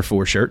 shirts, That's like? for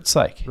 4 shirts.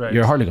 Like, Right.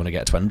 you're hardly going to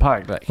get a twin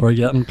pack. Like, We're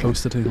getting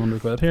close to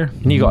 200 quid here.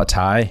 and you got a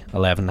tie,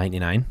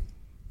 $11.99.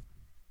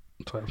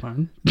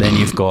 £12. Then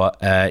you've got,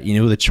 you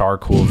know, the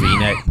charcoal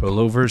V-neck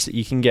pullovers that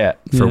you can get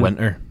for Yeah.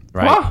 winter,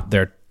 right? What?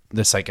 They're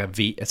this like a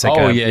V. It's like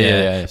Oh, a,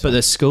 yeah. But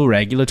the school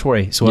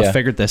regulatory. So I Yeah.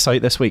 figured this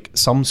out this week.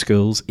 Some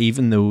schools,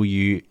 even though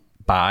you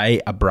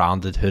buy a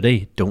branded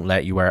hoodie, don't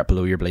let you wear it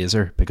below your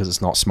blazer because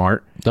it's not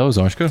smart. That was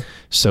our school.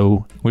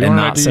 So We in weren't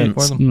that allowed to sense,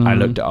 wear them. I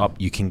No. looked it up.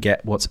 You can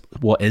get what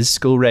is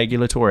school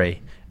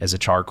regulatory is a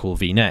charcoal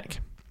V-neck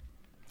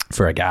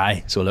for a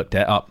guy. So I looked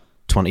it up.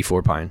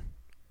 £24,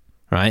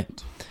 right?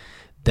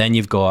 Then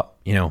you've got,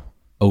 you know,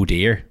 oh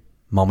dear,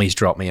 mummy's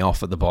dropped me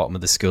off at the bottom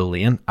of the school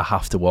lane. I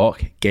have to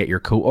walk. Get your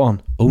coat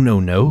on. Oh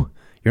no,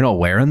 you're not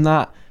wearing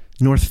that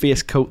North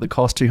Face coat that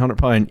costs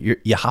 £200.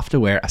 You have to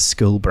wear a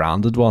school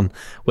branded one,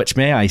 which,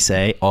 may I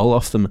say, all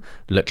of them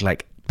look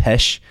like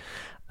pish,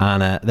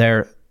 and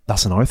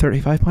that's another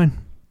 £35.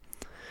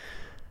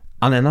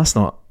 And then that's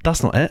not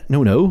it.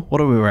 No,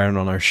 what are we wearing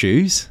on our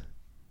shoes?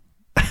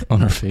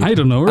 On our feet. I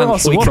don't know,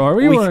 Ross. What are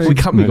we wearing? We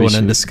can't be Maybe going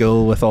into shoes.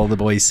 school with all the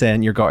boys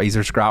saying your gotties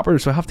are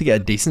scrappers. We have to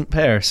get a decent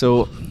pair.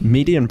 So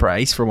median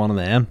price for one of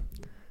them,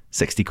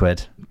 60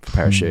 quid for a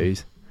pair of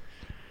shoes.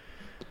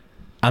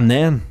 And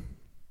then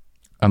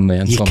And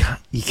then you some.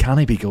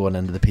 can't be going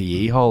into the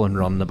PE hall and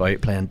running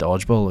about playing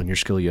dodgeball in your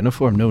school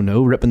uniform.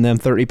 No, ripping them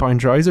 £30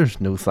 trousers.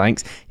 No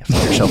thanks. You have to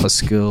get yourself a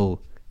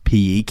school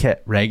PE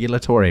kit,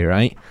 regulatory,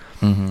 right?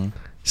 Mm-hmm.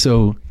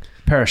 So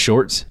pair of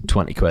shorts,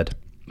 20 quid.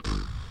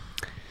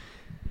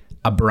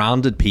 A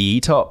branded PE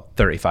top,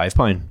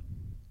 £35.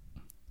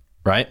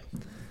 Right?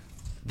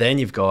 Then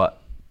you've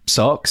got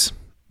socks,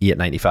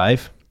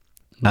 $8.95.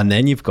 And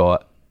then you've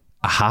got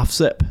a half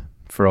zip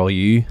for all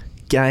you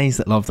guys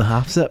that love the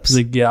half zips.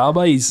 The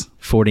Gabbies.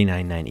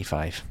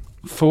 $49.95.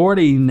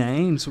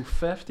 49, so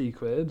 50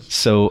 quid.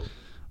 So,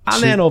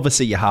 and then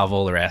obviously you have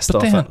all the rest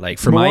of then- it. Like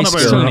for But my what about-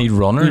 Still school, need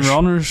runners. The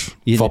runners.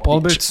 you-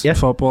 football boots? Yeah,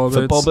 Football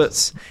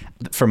boots.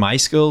 For my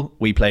school,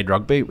 we played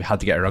rugby. We had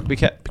to get a rugby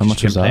kit. How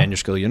much you was couldn't play that? in your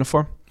school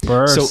uniform.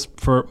 Burst, So-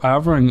 for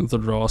everything that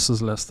Ross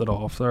has listed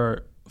off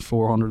there,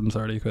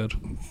 430 quid.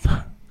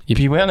 If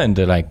you went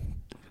into like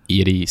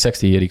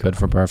 60, 80 quid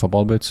for a pair of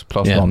football boots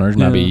plus Yeah. runners,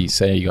 Yeah. maybe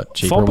say you got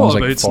cheaper Football ones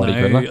like boots 40 now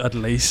quid. Like. at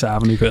least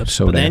 70 quid.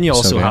 So But then you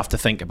also have have to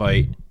think about,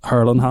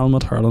 Hurling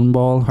helmet, hurling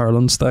ball,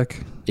 hurling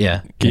stick,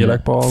 yeah,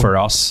 Gaelic ball, for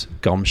us,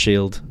 gum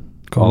shield,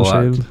 gum all that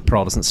shield,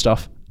 Protestant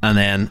stuff. And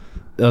then,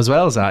 as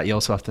well as that, you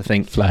also have to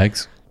think,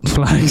 flags.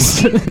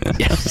 flags.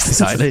 yes,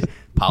 exactly,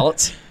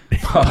 pallets.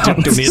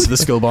 Donate to the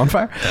school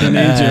bonfire. You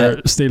need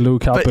your steel low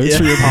cap but boots yeah.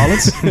 for your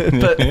pallets.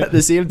 But at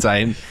the same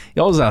time,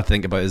 you also have to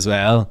think about as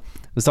well,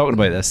 was talking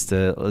about this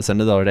to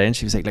Lucinda the other day, and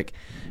she was like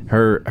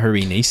her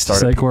wee niece It's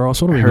started. like, where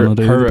else? What are we her- going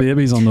to do? her- The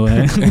baby's on the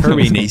way. Her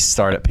wee niece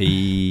started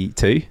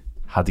P2,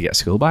 had to get a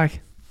school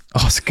bag.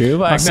 Oh, school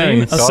bag. I've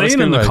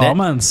seen in the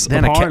comments,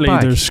 then a kit apparently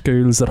bag. there's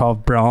schools that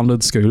have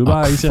branded school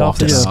bags. You have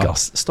to fuck get.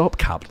 this. Stop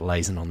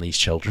capitalising on these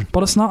children.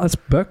 But it's not, it's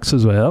books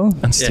as well.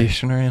 And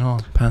stationery and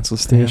all. Pencil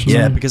station.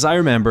 Yeah, because I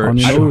remember. And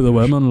you know the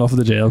women love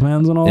the gel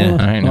pens and all Yeah,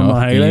 that. I And know. the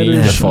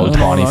highlighters. The full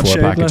and all that 24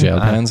 shit, pack of gel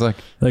like. pens. Like,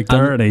 Like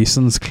they're at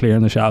Eason's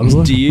clearing the shelves.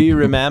 do you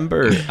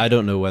remember? I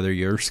don't know whether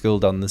your school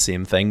done the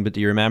same thing, but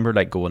do you remember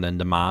like going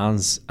into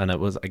maths and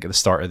it was like at the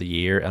start of the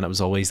year, and it was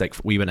always like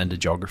we went into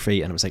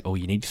geography and it was like, oh,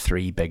 you need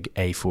 3 big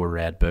A4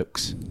 red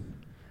books.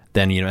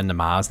 Then in the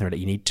maths, and they were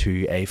like, you need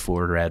 2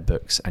 A4 red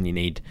books, and you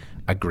need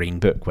a green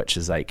book, which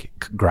is like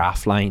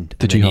graph lined.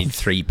 Did and you need have-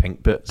 3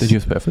 pink books? did you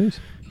have spare for these?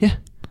 Yeah.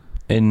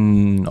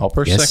 In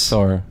upper Yes. sixth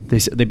or?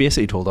 They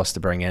basically told us to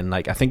bring in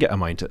like I think it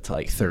amounted to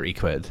like 30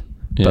 quid,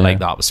 Yeah. but like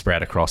that was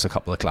spread across a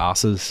couple of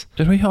classes.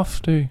 Did we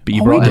have to? But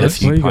you Oh, brought we in a did.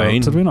 few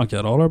pounds. Did we not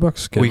get all our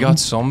books? We got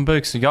some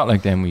books. We got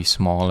like them wee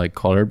small like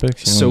coloured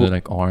books. You know, So- the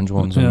like orange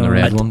ones and Yeah. the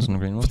red I- ones and the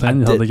green ones. But then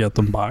you had did- to get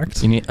them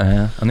backed. You need,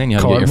 and then you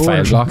had to get your Cardboard.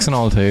 file blocks and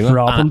all too. Like.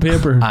 Wrapping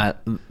paper.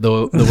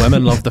 The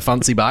women love the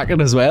fancy backing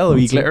as well.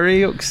 Wee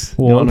glittery yolks.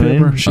 You know what I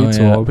Wallpaper. mean? Sheets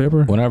Oh, yeah. of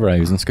wallpaper. Whenever I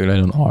was in school, I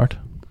done art.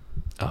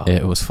 Oh.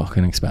 It was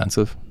fucking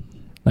expensive.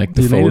 Like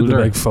the You needed folder,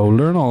 the big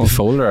folder and all. the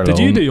folder Did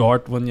you alone. do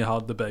art when you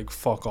had the big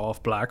fuck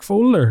off black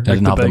folder? I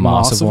didn't have the big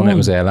massive one. It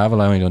was A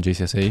level. I only done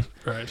GCSE.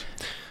 right.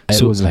 It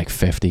So- was like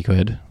 50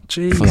 quid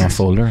Jeez. for that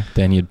folder.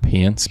 Then you'd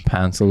paints,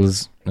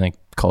 pencils, like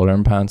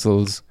colouring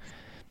pencils,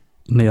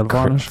 Nail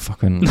varnish.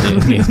 fucking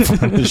nail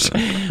varnish,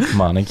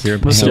 manicure,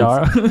 paint.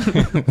 Mascara.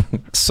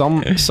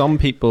 Some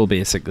people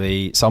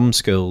basically, some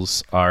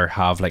schools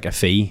have like a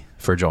fee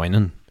for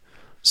joining.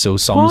 So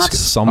some What?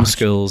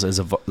 schools is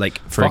like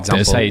for Fuck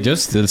this, example. hey,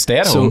 just stay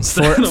at So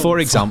home. for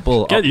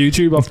example, Get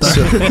YouTube up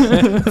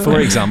there. for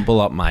example,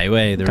 up my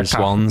way, there's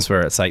ones where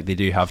it's like they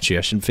do have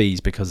tuition fees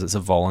because it's a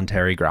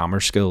voluntary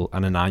grammar school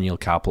and an annual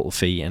capital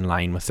fee in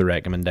line with the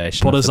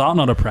recommendation. But of is the- that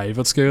not a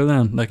private school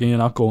then? Like you're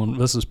not going,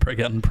 this is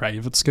getting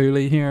private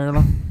schooly here.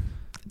 Like?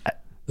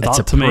 It's That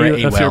a to me, pretty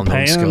if you're well-known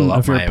paying, school up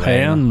if you're my way,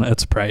 paying,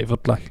 it's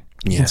private. Like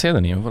You Yeah. can say the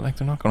name, but like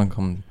they're not going to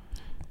come,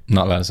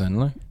 not let us in.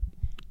 Like,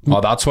 oh,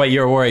 that's why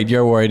you're worried.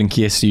 You're worried in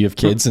case you have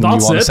kids and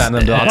That's you want it. to send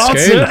them to that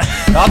That's school.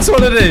 it. That's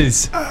what it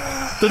is.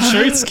 the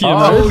shirts came Oh,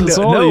 out. It's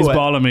no, all no, these it-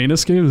 Ballymena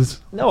schools.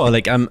 No,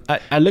 like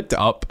I looked it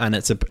up and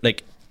it's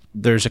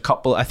there's a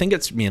couple. I think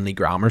it's mainly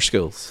grammar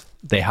schools.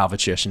 They have a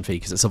tuition fee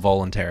because it's a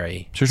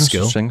voluntary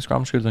school. Things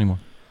grammar schools anymore.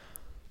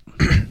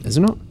 Is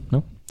it not?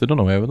 No, they done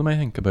away with them. I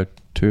think about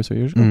 2 or 3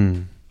 years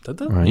ago. Did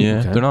they? Right. Yeah,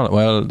 okay. they're not.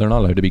 Well, they're not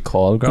allowed to be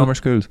called grammar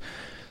schools.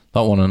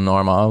 That one in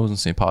Armagh was in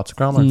St. Pat's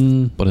Grammar,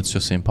 Mm. but it's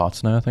just St.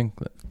 Pat's now. I think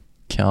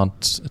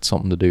can't. It's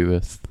something to do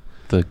with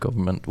the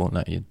government won't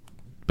let you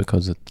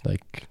because it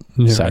like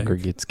You're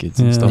segregates kids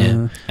and Yeah. stuff.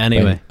 Yeah.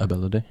 Anyway, by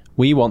ability.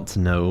 we want to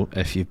know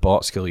if you've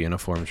bought school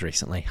uniforms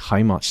recently. How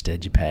much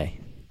did you pay?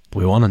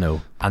 We want to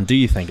know. And do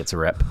you think it's a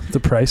rip? The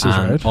price is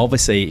And right.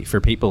 obviously,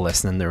 for people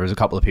listening, there was a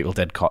couple of people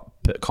did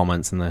put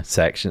comments in the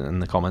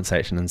comment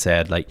section and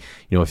said, like,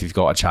 you know, if you've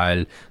got a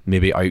child,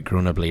 maybe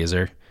outgrown a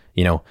blazer,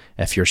 you know,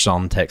 if your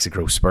son takes a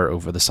growth spurt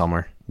over the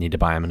summer, you need to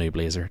buy him a new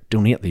blazer.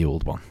 Donate the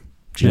old one.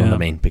 Do you know Yeah. what I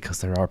mean?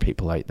 Because there are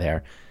people out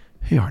there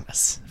who aren't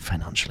as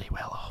financially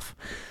well off.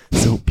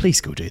 So please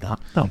go do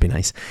that. That would be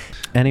nice.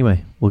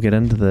 Anyway, we'll get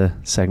into the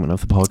segment of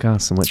the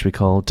podcast in which we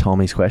call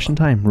Tommy's Question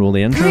Time. Roll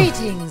the intro.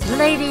 Greetings,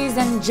 ladies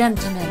and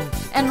gentlemen,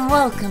 and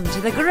welcome to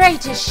the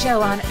greatest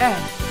show on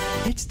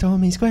earth. It's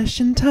Tommy's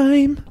Question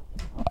Time.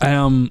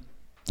 I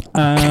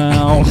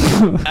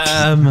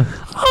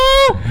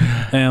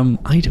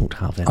don't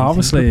have anything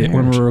Obviously, when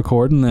prepared. we're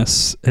recording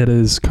this, it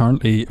is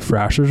currently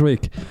Freshers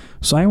Week.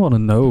 So I want to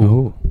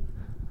know,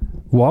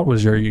 what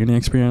was your uni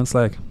experience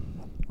like?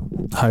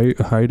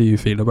 How do you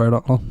feel about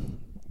it all?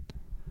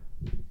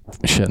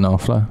 Shitting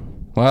off, like.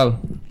 Well,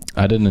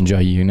 I didn't enjoy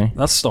uni.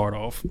 Let's start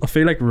off. I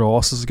feel like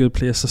Ross is a good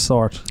place to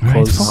start.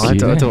 Right, Because fuck I you.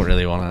 don't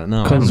really want to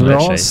know. Because I'm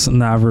literally- Ross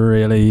never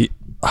really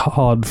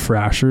had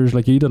freshers.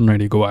 Like, he didn't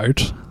really go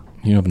out.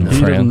 You have no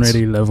He didn't friends.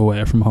 really live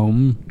away from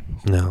home.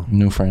 No.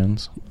 No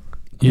friends.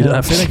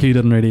 I feel like you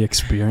didn't really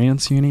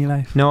experience uni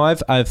life. No,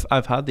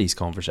 I've had these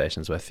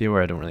conversations with you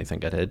where I don't really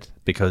think I did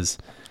because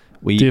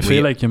we. Do you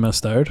feel like you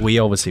missed out? we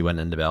obviously went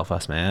into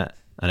Belfast, mate,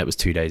 and it was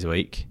 2 days a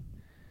week,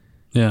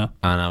 Yeah.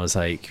 and I was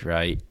like,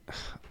 right.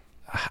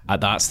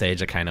 At that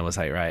stage, I kind of was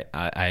like, right.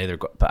 I either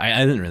got, but I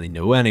didn't really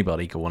know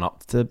anybody going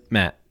up to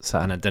Met, so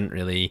and I wasn't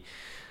really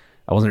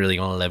going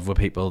to live with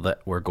people that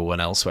were going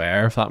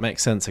elsewhere, if that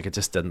makes sense. Like it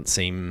just didn't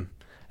seem.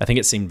 I think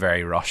it seemed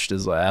very rushed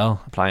as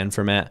well applying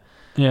for Met.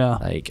 Yeah.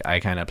 Like I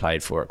kind of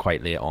applied for it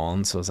quite late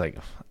on, so I was like,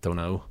 I don't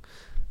know.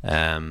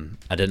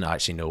 I didn't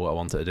actually know what I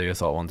wanted to do. I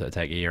thought I wanted to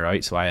take a year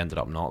out, so I ended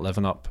up not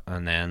living up.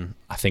 And then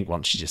I think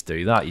once you just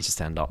do that, you just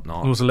end up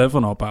not. Was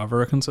living up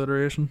ever a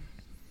consideration?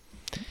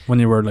 When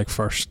you were like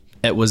first?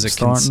 It was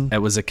starting? it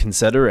was a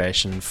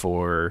consideration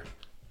for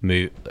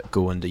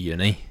going to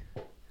uni,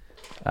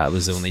 That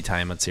was the only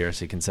time I'd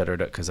seriously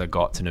considered it, because I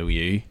got to know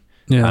you.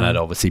 Yeah. And I'd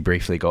obviously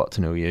briefly got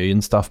to know you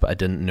and stuff, but I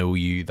didn't know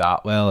you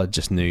that well. I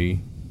just knew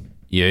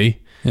you.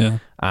 Yeah.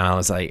 And I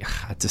was like,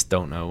 I just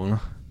don't know.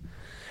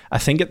 I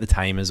think at the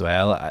time as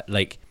well,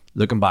 like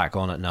looking back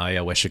on it now,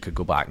 I wish I could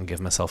go back and give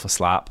myself a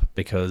slap,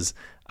 because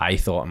I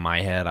thought in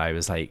my head, I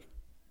was like,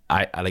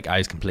 I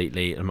was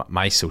completely,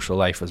 my social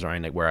life was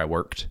around like where I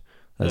worked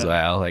as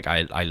well. Like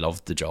I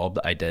loved the job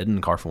that I did in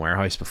Carphone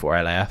Warehouse before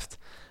I left,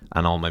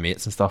 and all my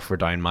mates and stuff were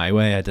down my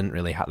way. I didn't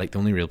really have, like, the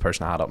only real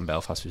person I had up in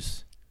Belfast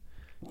was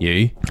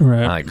you, Right.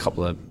 and like a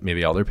couple of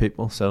maybe other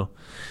people. So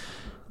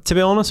to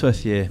be honest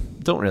with you,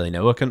 don't really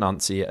know. I couldn't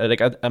answer you.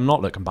 Like I'm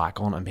not looking back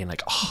on it and being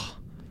like, oh,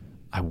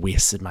 I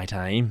wasted my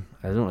time.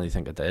 I don't really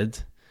think I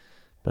did.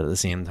 But at the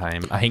same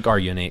time, I think our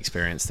uni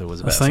experience though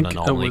was a bit of an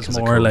anomaly. It was because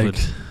more of like,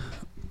 COVID.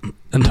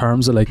 in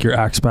terms of like your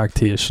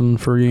expectation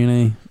for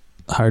uni,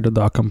 how did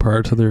that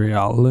compare to the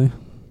reality?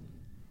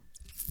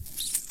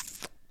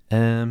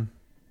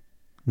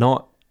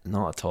 Not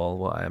at all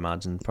what I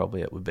imagined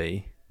probably it would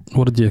be.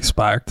 What did you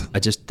expect? I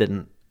just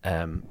didn't.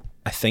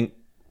 I think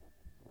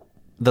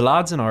the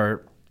lads in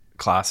our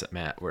class that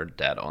met were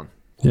dead on.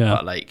 Yeah.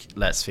 But like,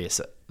 let's face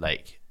it,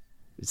 like,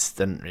 it just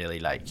didn't really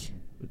like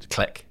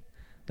click.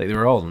 Like, they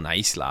were all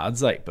nice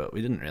lads, like, but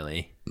we didn't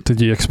really.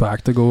 Did you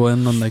expect to go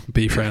in and like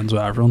be friends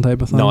with everyone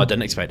type of thing? No, I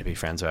didn't expect to be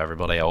friends with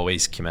everybody. I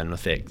always came in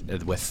with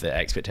the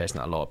expectation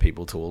that a lot of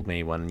people told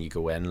me when you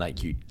go in,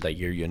 like,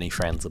 your uni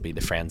friends will be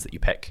the friends that you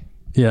pick.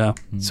 Yeah.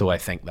 So I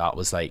think that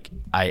was like,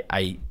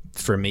 I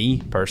for me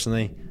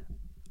personally,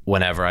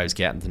 whenever I was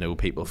getting to know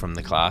people from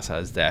the class, I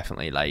was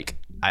definitely like,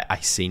 I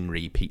seen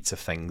repeats of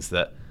things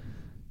that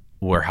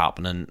were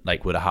happening,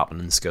 like would have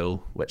happened in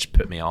school, which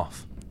put me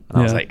off. And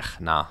I was like,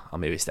 nah, I'll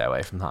maybe stay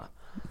away from that.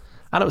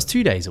 And it was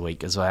 2 days a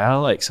week as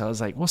well. Like, so I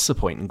was like, what's the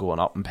point in going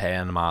up and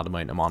paying a mad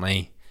amount of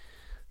money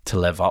to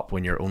live up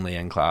when you're only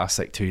in class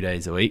like 2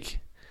 days a week?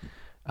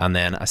 And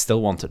then I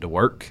still wanted to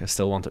work.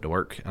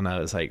 And I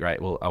was like,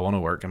 right, well, I want to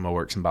work, and my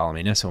work's in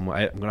Ballymena, so I'm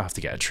going to have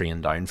to get a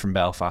train down from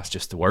Belfast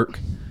just to work.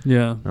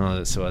 Yeah.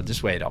 So I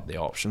just weighed up the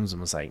options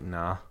and was like,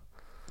 nah.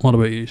 What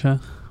about you, Shay?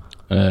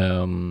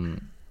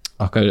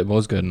 Okay, it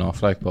was good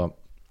enough, like, but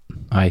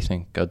I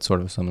think I'd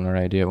sort of a similar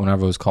idea.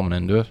 Whenever I was coming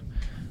into it,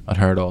 I'd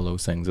heard all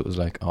those things. It was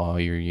like, oh,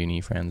 your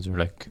uni friends are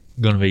like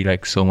gonna be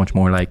like so much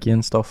more like you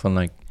and stuff, and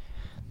like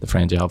the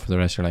friends you have for the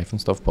rest of your life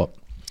and stuff. But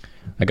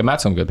like, I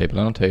met some good people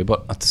in it too,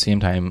 but at the same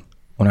time,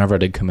 whenever I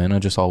did come in, I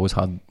just always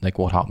had like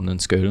what happened in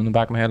school in the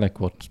back of my head, like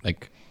what,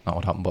 like, not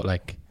what happened, but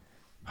like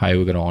how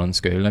we got on in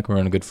school. Like, we're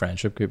in a good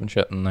friendship group and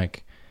shit, and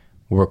like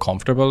we were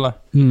comfortable, like.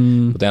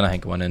 But then I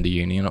think I went into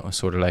uni and it was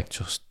sort of like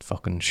just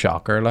fucking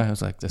shocker, like. I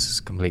was like, this is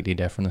completely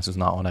different, this is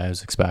not what I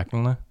was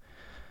expecting, like.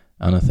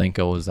 And I think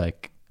I was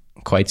like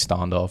quite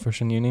standoffish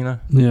in uni, like.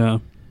 Yeah.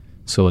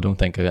 So I don't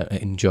think I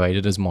enjoyed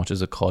it as much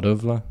as I could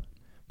have, like.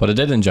 But I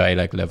did enjoy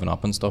like living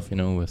up and stuff, you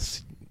know,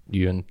 with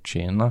you and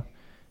Shane, like.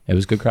 It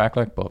was good crack,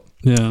 like. But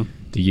Yeah.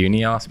 the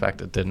uni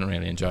aspect, I didn't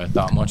really enjoy it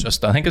that much.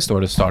 I think I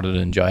sort of started to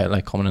enjoy it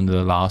like coming into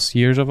the last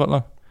years of it,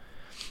 like.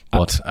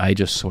 But I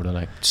just sort of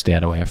like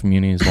stayed away from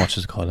uni as much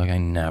as I could. Like, I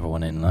never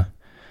went in, like.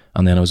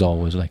 And then I was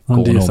always like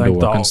And going home to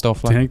work and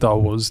stuff, do you like. think that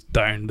was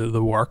down to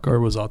the work, or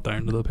was that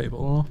down to the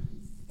people?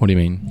 What do you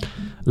mean?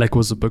 Like,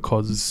 was it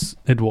because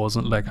it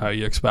wasn't like how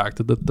you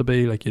expected it to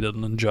be? Like, you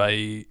didn't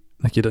enjoy,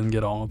 like, you didn't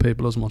get on with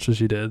people as much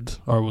as you did?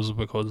 Or was it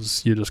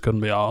because you just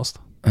couldn't be asked?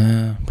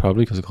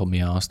 Probably because it called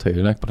me ass too,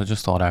 like. But I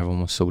just thought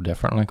everyone was so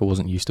different. Like, I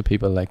wasn't used to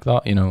people like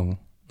that, you know.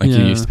 Like, Yeah.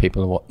 you're used to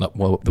people,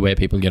 the way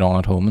people get on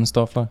at home and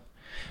stuff, like.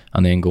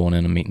 And then going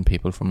in and meeting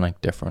people from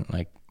like different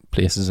like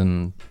places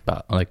in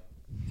like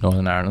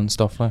Northern Ireland and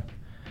stuff, like.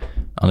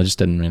 And I just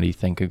didn't really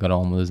think I got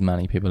on with as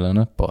many people in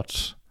it.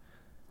 But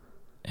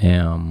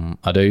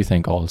I do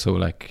think also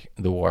like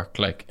the work,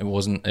 like it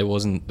wasn't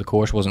the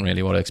course wasn't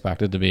really what I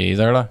expected to be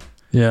either, like.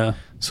 Yeah.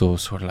 So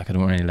sort of like, I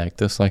don't really like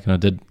this, like. And I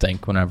did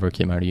think whenever I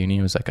came out of uni,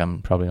 I was like,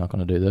 I'm probably not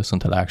going to do this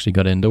until I actually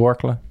got into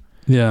work, like.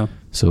 Yeah.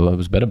 So it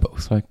was a bit of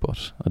both, like.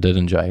 But I did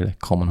enjoy like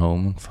coming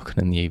home and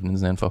fucking in the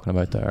evenings and then fucking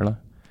about there, like.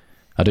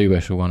 I do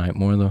wish we went out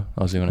more though.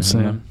 I was doing it.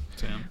 Same.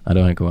 I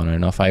don't think we went out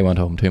enough. I went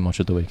home too much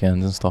at the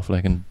weekends and stuff,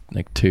 like, and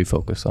like too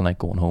focused on like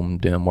going home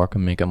and doing work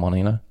and making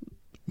money, like.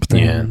 But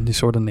then Yeah. you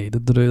sort of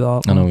needed to do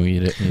that. I know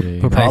you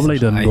do. But probably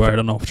didn't I go th- out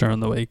enough during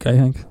the week, I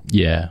think.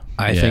 Yeah.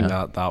 I yeah. think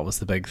that was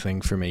the big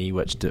thing for me,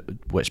 which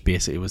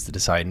basically was the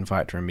deciding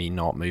factor in me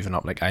not moving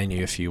up. Like, I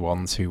knew a few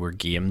ones who were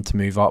game to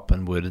move up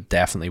and would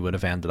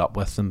have ended up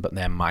with them. But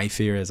then my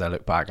fear is, I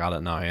look back at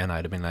it now, and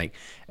I'd have been like,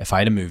 if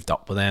I'd have moved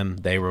up with them,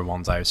 they were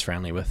ones I was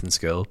friendly with in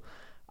school.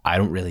 I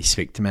don't really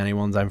speak to many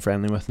ones I'm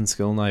friendly with in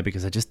school now,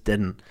 because I just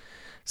didn't.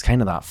 It's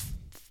kind of that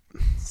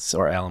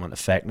sort of element of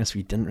fakeness.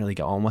 We didn't really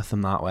get on with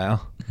them that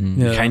well.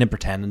 Yeah. You're kind of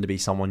pretending to be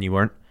someone you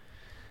weren't.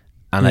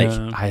 And like,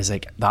 Yeah. I was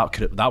like,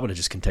 that would have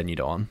just continued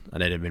on,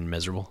 and it'd have been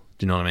miserable.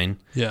 Do you know what I mean?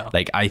 Yeah.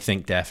 Like, I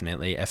think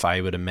definitely if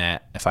I would have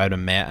met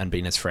and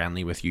been as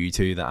friendly with you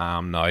two that I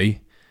am now, and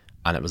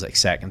it was like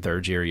second,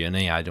 third year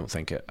uni, I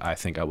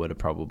think I would have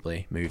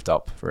probably moved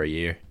up for a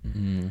year,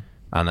 and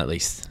at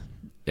least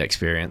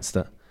experienced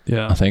it.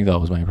 Yeah. I think that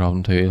was my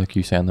problem too. Like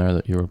you saying there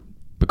that you were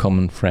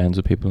becoming friends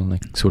with people and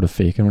like sort of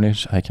faking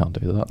relationships. I can't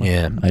do that.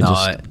 Yeah, I made I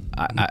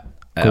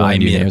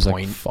a was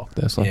point. like, fuck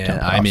this. Like, Yeah,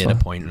 can't I pass made a that.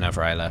 point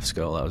whenever I left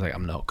school. I was like,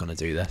 I'm not going to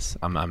do this.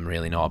 I'm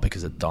really not,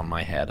 because it done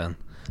my head in.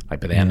 Like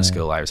by the end of Yeah.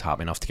 school, I was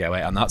happy enough to get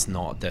away, and that's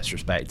not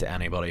disrespect to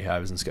anybody who I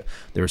was in school.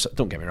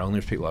 Don't get me wrong,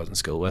 there's people I was in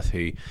school with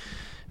who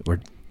were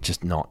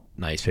just not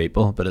nice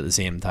people, but at the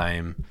same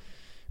time,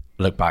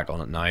 look back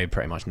on it now,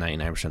 pretty much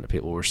 99% of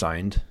people were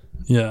sound.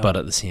 Yeah. But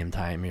at the same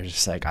time, you're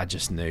just like, I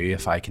just knew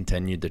if I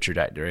continued the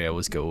trajectory I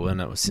was going,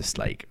 it was just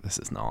like, this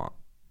is not,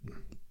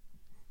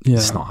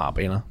 it's not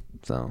happy, you know.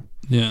 So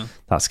Yeah.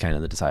 that's kind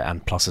of the desire.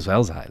 And plus, as well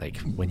as that, like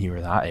when you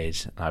were that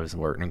age, I was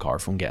working in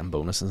Carphone getting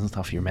bonuses and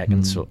stuff. You were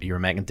making you were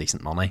making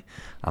decent money,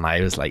 and I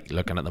was like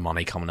looking at the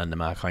money coming into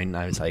my account, and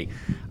I was like,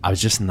 I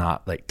was just in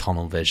that like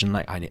tunnel vision.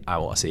 Like I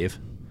want to save.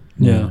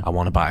 Yeah. I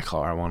want to buy a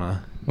car. I want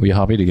to. Were you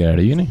happy to get out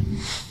of uni?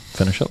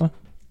 Finish it then?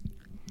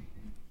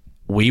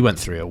 We went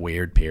through a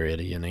weird period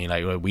of uni.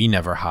 Like we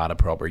never had a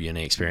proper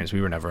uni experience.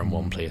 We were never in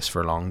one place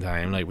for a long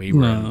time. Like we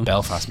were in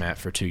Belfast Met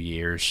for 2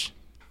 years,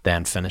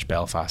 then finished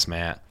Belfast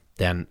Met.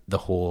 Then the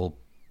whole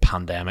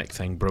pandemic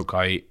thing broke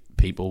out.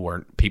 People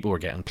were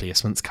getting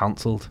placements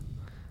cancelled.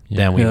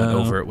 Then we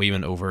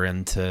went over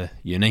into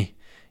uni.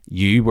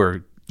 You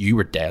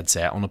were dead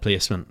set on a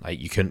placement.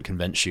 Like you couldn't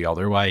convince you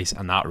otherwise,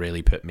 and that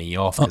really put me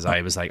off, because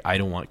I was like, I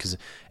don't want, because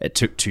it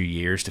took 2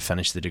 years to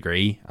finish the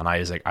degree, and I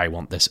was like, I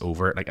want this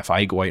over. Like if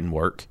I go out and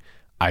work,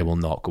 I will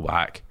not go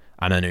back.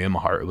 And I knew in my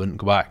heart I wouldn't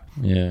go back.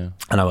 Yeah.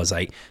 And I was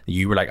like,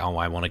 you were like, oh,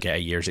 I want to get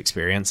a year's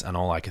experience, and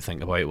all I could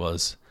think about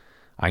was,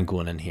 I'm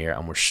going in here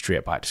and we're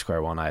straight back to square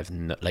one. I have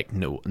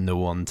no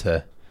one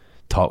to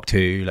talk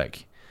to,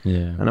 like, Yeah.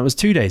 and it was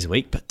 2 days a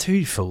week, but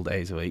 2 full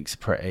days a week's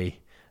pretty.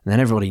 And then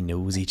everybody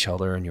knows each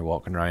other, and you're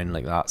walking around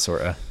like that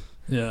sort of.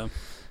 Yeah.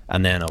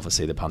 And then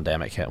obviously the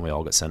pandemic hit, and we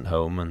all got sent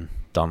home and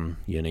done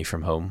uni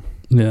from home,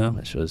 Yeah.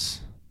 which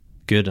was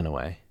good in a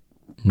way.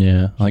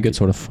 Yeah. I think it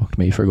sort of fucked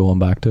me for going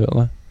back to it.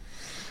 Like,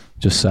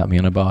 just set me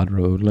on a bad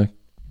road. Like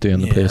doing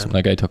the Yeah. placement.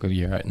 Like I took a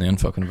year out and then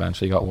fucking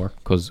eventually got work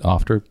because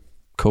after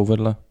COVID,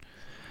 like.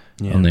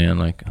 Yeah. And then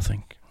like I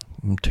think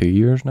 2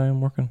 years now I'm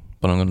working,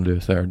 but I'm going to do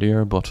a third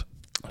year. But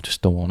I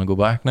just don't want to go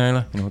back now,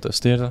 like, you know, at this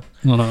stage. Like.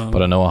 No.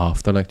 But I know I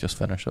have to like just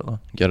finish it, like,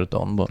 get it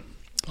done. But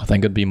I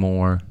think I'd be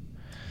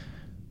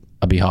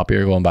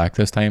happier going back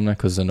this time, like,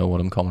 because I know what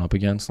I'm coming up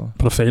against. Like.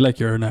 But I feel like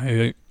you're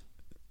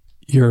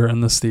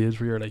in the stage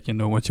where you're like, you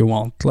know what you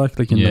want,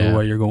 like you know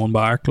why you're going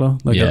back,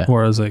 like Yeah.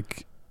 whereas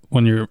like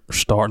when you're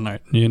starting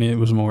out in uni, it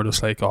was more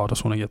just like, oh, I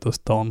just want to get this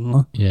done,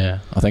 like. Yeah,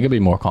 I think I'd be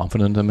more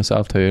confident in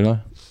myself too, like.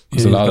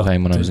 Because Yeah, a lot of you've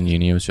time when got I was in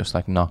uni, it was just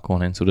like not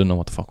going in, so I didn't know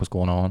what the fuck was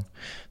going on.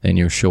 Then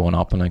you're showing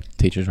up and like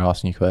teachers are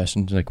asking you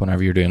questions, like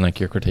whenever you're doing like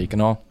your critique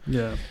and all,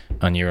 Yeah.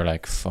 and you're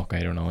like, fuck, I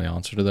don't know the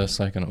answer to this,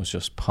 like, and it was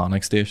just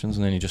panic stations,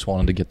 and then you just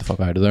wanted to get the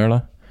fuck out of there,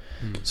 like.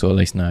 So at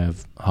least now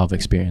I have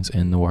experience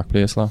in the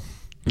workplace, like,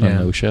 and Yeah.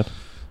 know shit,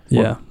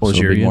 Yeah. What was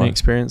So your it'd be uni more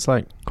experience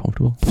like?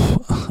 comfortable.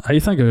 I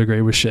think I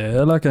agree with Shay.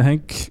 Like, I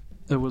think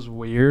it was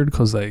weird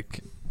because,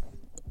 like,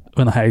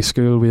 in high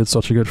school we had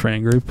such a good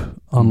friend group,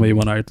 and we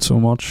went out so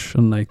much,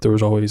 and like there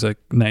was always like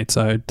nights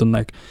out, and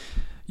like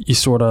you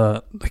sort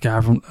of like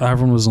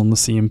everyone was on the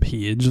same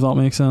page, if that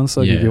makes sense.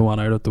 Like if Yeah. you went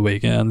out at the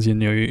weekends, you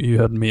knew you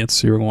had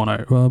mates you were going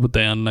out with. But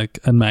then like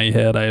in my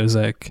head I was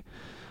like,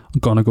 I'm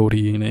gonna go to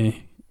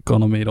uni,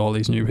 gonna meet all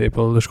these new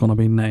people, there's gonna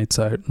be nights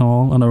out and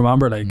all. And I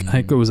remember like I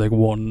think it was like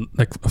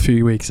a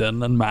few weeks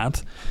in and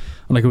Matt,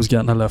 and like I was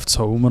getting a lift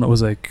home, and it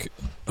was like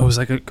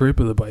a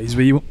group of the boys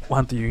we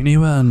went to uni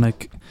with, and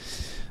like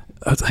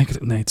I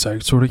think nights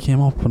out sort of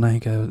came up, and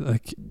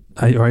like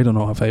I don't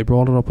know if I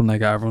brought it up, and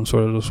like everyone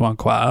sort of just went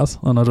quiet,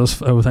 and I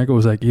think it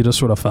was like you just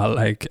sort of felt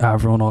like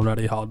everyone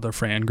already had their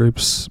friend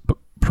groups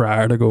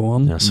prior to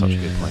going. Yeah, such a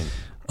good point.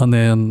 And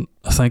then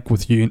I think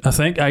with uni, I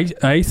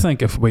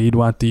think if we'd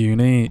went to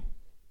uni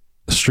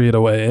straight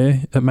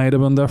away, it might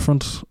have been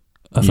different.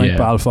 I think Yeah.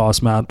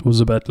 Belfast Met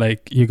was a bit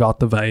like you got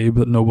the vibe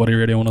that nobody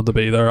really wanted to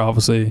be there.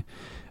 Obviously,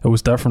 it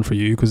was different for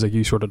you because like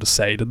you sort of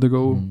decided to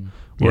go.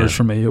 Whereas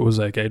for me, it was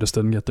like I just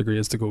didn't get the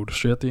grades to go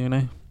straight to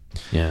uni.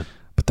 Yeah.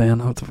 But then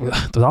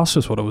that's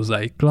just what it was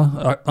like.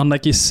 And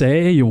like you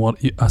say,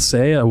 I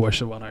say I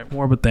wish I went out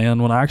more, but then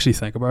when I actually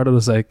think about it,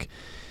 it's like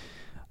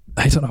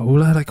I don't know.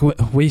 Like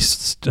we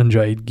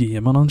enjoyed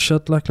gaming and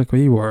shit. Like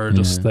we were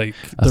just like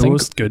there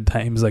was good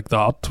times like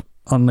that,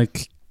 and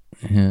like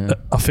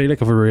I feel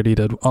like if I really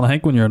did, and I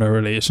think when you're in a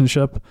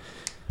relationship.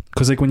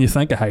 Because like when you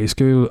think of high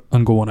school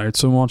and going out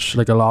so much,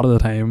 like a lot of the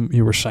time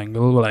you were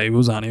single. Well, I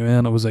was anyway,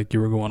 and it was like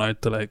you were going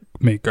out to like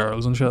meet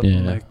girls and shit. Yeah.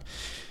 And like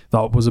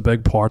that was a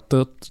big part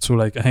of it. So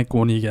like I think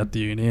when you get to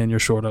uni and you're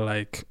sort of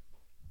like,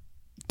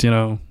 you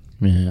know.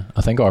 Yeah,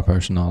 I think our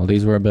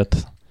personalities were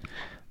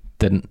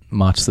didn't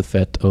match the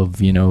fit of,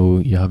 you know,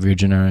 you have your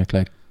generic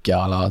like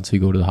gal lads who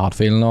go to the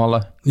Hatfield and all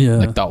that. Yeah.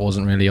 Like that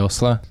wasn't really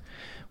us, like.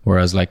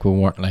 Whereas like we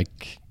weren't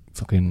like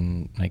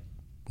fucking like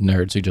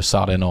nerds who just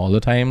sat in all the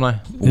time, like.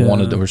 We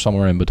wanted to, were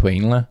somewhere in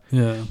between, like.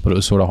 Yeah. But it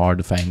was sort of hard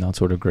to find that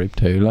sort of group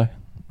too,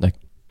 like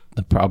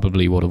they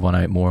probably would have went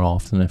out more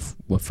often if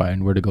we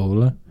found where to go.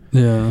 Like.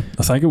 Yeah,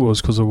 I think it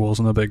was because there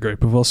wasn't a big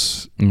group of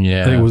us.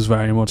 Yeah, It was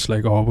very much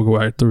like, oh, we'll go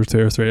out, there were 2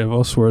 or 3 of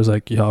us, whereas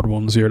like you had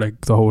ones here,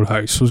 like the whole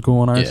house was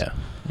going out. Yeah.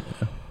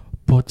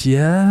 But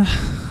yeah,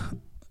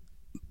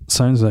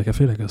 sounds like, I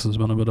feel like this has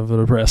been a bit of a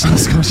depressing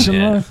discussion.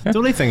 Yeah. Like. The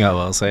only thing I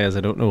will say is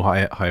I don't know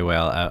how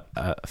well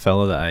a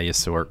fellow that I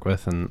used to work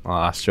with in my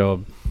last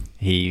job,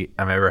 I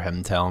remember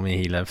him telling me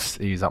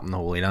he's up in the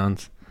Holy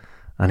Land,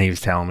 and he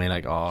was telling me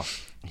like, oh,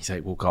 he's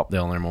like, woke up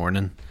the other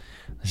morning,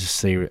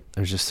 there's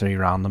just 3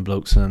 random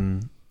blokes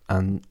and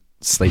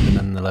sleeping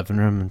in the living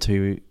room and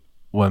 2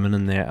 women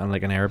in there and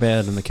like an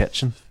airbed in the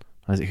kitchen.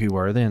 I was like, who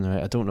were they? And they're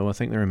like, I don't know, I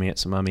think they were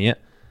mates of my mate.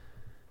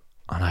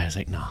 And I was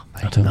like, no,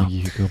 I don't think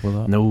you could go with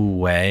that. no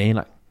way.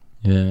 Like,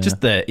 Yeah,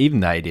 just even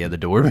the idea of the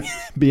door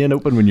being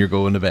open when you're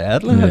going to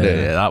bed, like,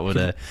 that would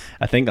have.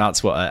 I think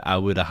that's what I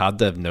would have had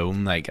to have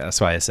known. Like, that's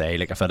why I say,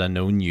 like, if I'd have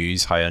known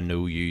yous how I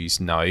know yous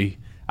now,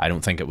 I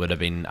don't think it would have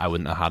been. I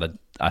wouldn't have had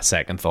a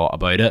second thought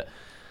about it,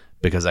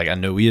 because like I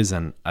know yous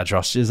and I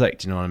trust yous. Like,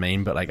 do you know what I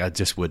mean? But like, I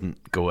just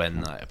wouldn't go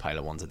in like a pile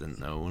of ones I didn't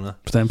know. Like.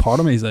 But then part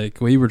of me is like,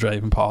 we were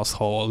driving past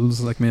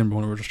halls, like me and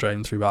Brona were just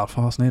driving through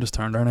Belfast, and I just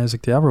turned around and I was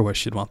like, do you ever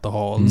wish you'd want the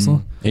halls?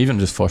 Like? even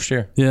just first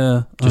year.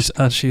 Yeah, Just-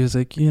 and she was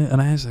like, yeah,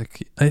 and I was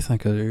like, I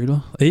think I do.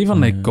 Like. Even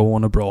like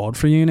going abroad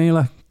for uni,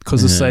 like,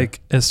 because it's Yeah.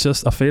 like, it's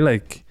just, I feel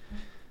like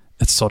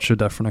it's such a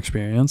different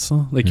experience.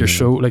 Like you're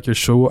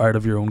so out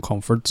of your own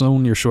comfort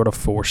zone. You're sort of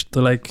forced to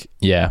like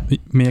Yeah,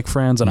 make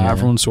friends, and Yeah.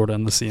 everyone's sort of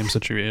in the same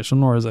situation.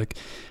 Whereas like,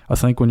 I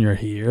think when you're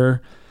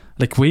here,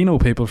 like we know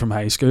people from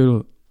high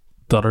school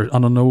that are,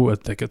 and I know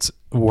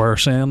we're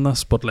saying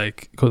this, but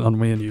like, and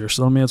me and you are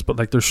still mates, but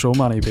like there's so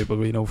many people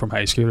we know from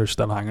high school who are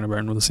still hanging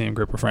around with the same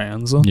group of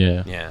friends.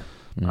 yeah, Yeah,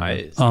 Mm. And I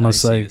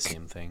it's see like- the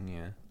same thing.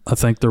 Yeah, I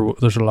think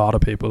there's a lot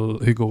of people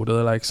who go to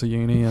the likes of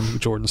uni and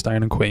Jordanstown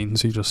and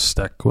Queens who just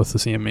stick with the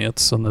same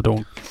mates and they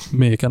don't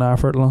make an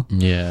effort. Like.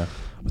 yeah.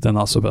 But then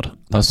that's a bit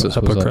That's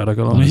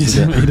hypocritical of me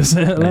to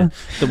say it. Like.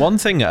 the one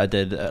thing that I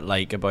did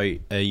like about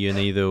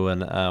uni though,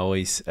 and I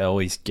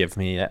always give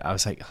me, I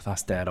was like, oh,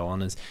 that's dead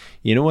on. Is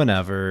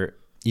whenever.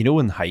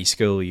 In high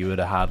school, you would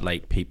have had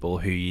like people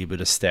who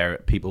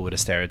people would have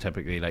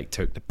stereotypically like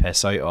took the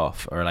piss out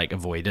of or like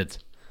avoided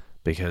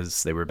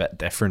because they were a bit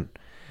different.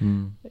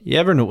 You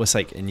ever notice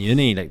like in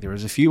uni, like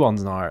there's a few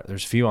ones in our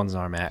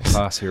mate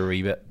class who were a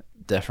wee bit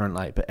different,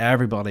 like, but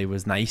everybody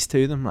was nice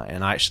to them, like,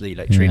 and actually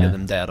like treated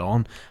them dead on.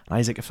 And I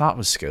was like, if that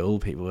was school,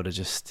 people would have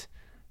just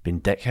been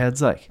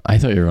dickheads. Like, I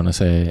thought you were gonna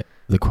say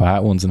the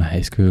quiet ones in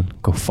high school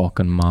go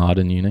fucking mad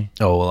in uni.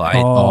 oh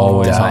well,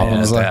 always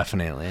happens, like.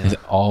 definitely. Is it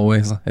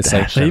always? It's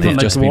like Definitely. they've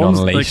just the been ones,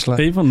 unleashed. like,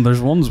 Like. even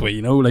there's ones where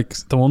like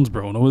the ones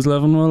Brona was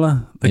living with,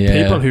 like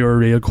Yeah. people who are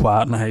real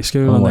quiet in high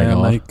school, Oh and my then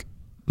God. like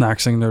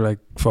next thing they're like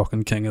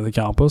fucking king of the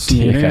campus,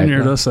 Yeah, and you're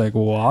yeah. just like,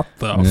 what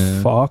the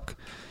Yeah. fuck?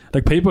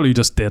 Like people who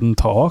just didn't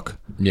talk.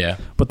 Yeah,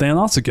 But then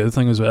that's a good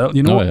thing as well.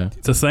 You know, Oh, yeah.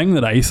 the thing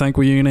that I think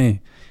with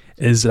uni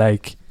is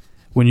like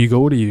when you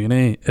go to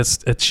uni,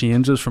 it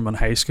changes from in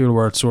high school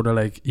where it's sort of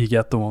like you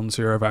get the ones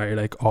who are very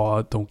like,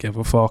 oh, don't give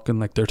a fuck, and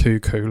like they're too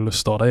cool to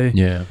study.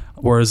 yeah,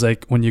 Whereas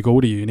like when you go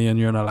to uni and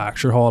you're in a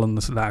lecture hall and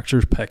the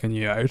lecture's picking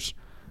you out,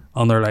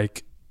 and they're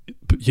like,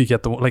 you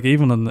get the like,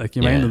 even in like,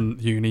 you mind in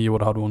uni you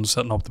would have had ones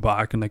sitting up the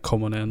back and like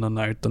coming in and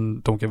out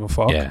and don't give a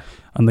fuck, Yeah.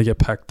 and they get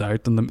picked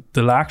out, and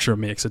the lecturer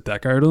makes a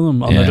dick out of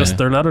them, and Yeah.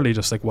 they're literally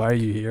just like, why are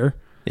you here?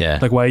 Yeah.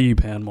 Like, why are you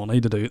paying money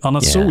to do? And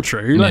it's so Yeah.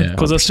 true, like, Yeah,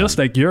 because it's just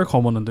like you're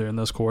coming and doing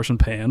this course and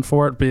paying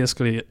for it.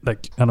 Basically,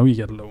 like, I know you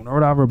get a loan or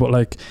whatever, but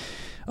like,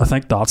 I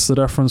think that's the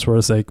difference.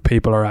 Whereas like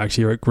people are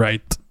actually like,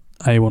 right,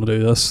 I want to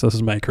do this. This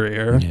is my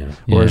career. Yeah.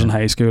 Whereas Yeah. in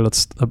high school,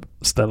 it's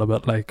still a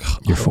bit like,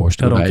 You're forced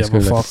to I go don't to high give school,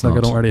 a like, fuck. it's Like, I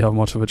not- don't really have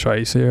much of a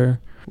choice here.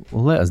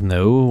 Well, let us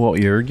know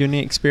what your uni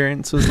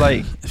experience was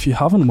like. If you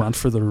haven't went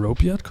for the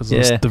rope yet, because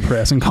it's Yeah.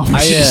 depressing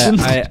conversation.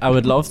 I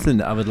would love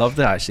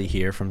to actually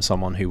hear from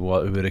someone who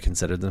would have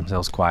considered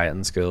themselves quiet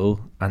in school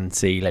and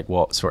see like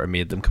what sort of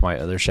made them come out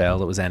of their shell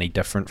that was any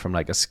different from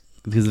like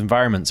because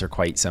environments are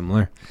quite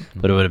similar,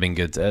 but it would have been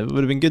good. It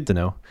would have been good to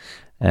know.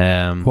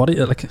 What do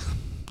you like?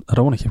 I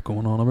don't want to keep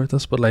going on about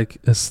this, but like,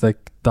 it's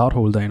like that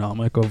whole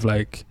dynamic of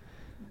like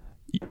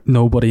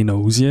nobody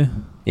knows you.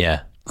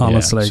 Yeah. And Yeah,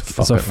 it's like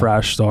so it's a fuck it,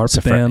 fresh start. It's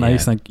a But then I yeah.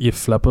 think you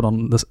flip it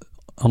on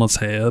its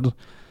head,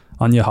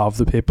 and you have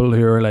the people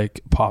who are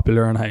like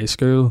popular in high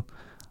school,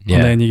 Yeah.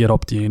 and then you get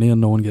up to uni and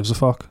no one gives a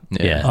fuck,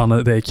 Yeah.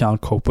 and they can't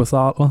cope with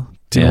that. Like.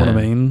 Do you know what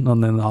I Yeah. mean?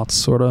 And then that's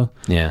sort of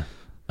Yeah.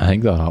 I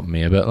think that happened to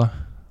me a bit. Like.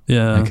 I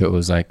yeah. think it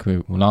was like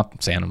we're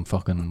not saying I'm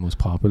fucking was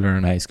popular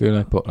in high school,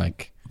 like, but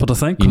like But I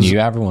think you 'cause knew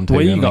everyone too,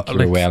 we and like got, you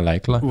were like, well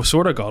liked. Like. we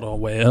sort of got on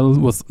well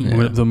with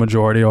Yeah. the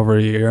majority of our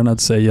year, and I'd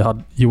say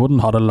you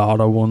wouldn't had a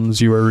lot of ones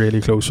you were really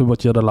close with,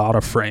 but you had a lot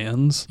of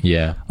friends.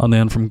 Yeah, And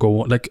then from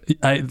going, like,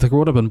 there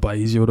would have been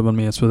boys you would have been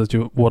mates with, it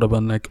you would have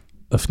been like,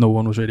 if no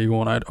one was really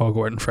going out, I'll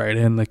go out on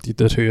Friday, and like the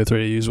 2 or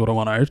 3 of you would have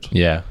went out.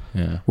 yeah,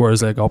 yeah.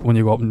 Whereas like when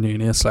you go up in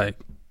uni, it's like,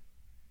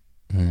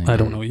 I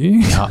don't know you.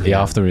 You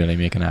have to really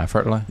make an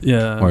effort, like.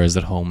 Yeah. Whereas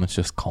at home, it's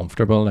just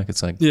comfortable. Like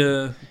it's like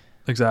Yeah,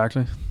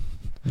 exactly.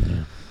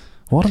 yeah.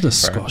 What a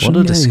discussion!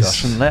 What a guys.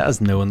 discussion. Let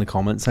us know in the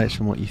comment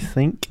section what you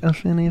think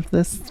of any of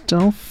this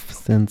stuff.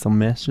 Send some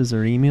messages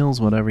or emails,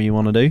 whatever you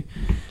want to do.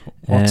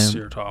 What's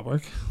your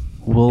topic?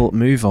 We'll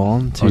move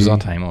on to... Oh, is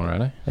that time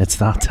already? It's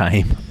that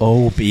time.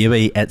 Oh,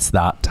 baby, it's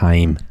that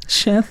time.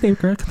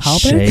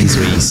 Shay's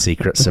wee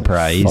secret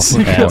surprise.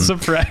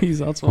 surprise.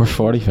 That's We're what.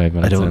 45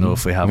 minutes I don't in. know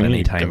if we have We any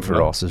need to time go for now.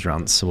 Ross's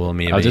rants, so we'll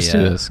maybe... I'll just do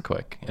this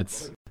quick.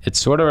 It's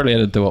sort of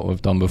related to what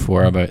we've done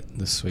before about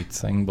the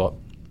sweets thing, but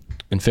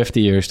in 50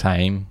 years'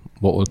 time,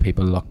 what will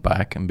people look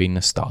back and be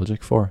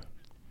nostalgic for?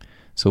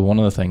 So one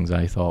of the things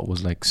I thought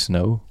was like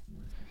snow.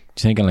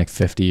 Do you think in like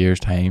 50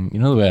 years' time, you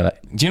know the way,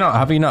 like,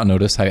 have you not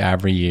noticed how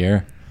every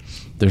year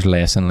there's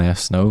less and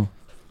less snow?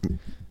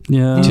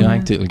 Yeah. Do you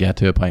think it'll get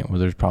to a point where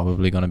there's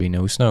probably going to be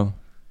no snow?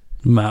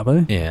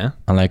 Maybe. Yeah.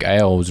 And like I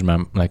always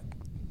remember, like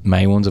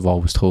my ones have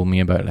always told me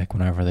about like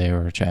whenever they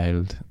were a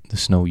child, the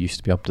snow used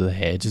to be up to the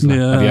hedges. Like,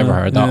 have you ever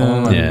heard that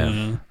one? Like,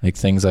 Yeah. like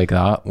things like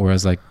that.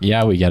 Whereas like,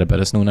 yeah, we get a bit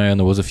of snow now, and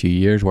there was a few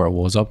years where it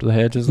was up to the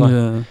hedges. Like,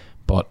 Yeah.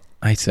 but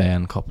I'd say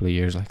in a couple of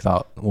years, like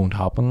that won't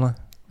happen. Like,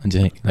 and do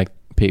you think like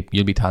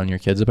you'll be telling your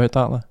kids about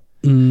that? Like?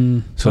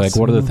 So like,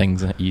 what are the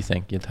things that you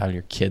think you'll tell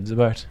your kids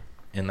about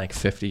in like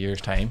 50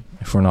 years' time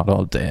if we're not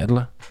all dead?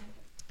 Like?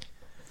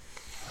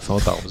 I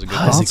thought that was a good.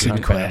 That's a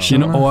good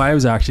question. You know, I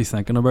was actually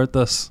thinking about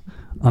this,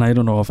 and I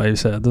don't know if I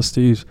said this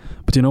to you,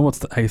 but you know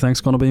what I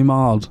think's going to be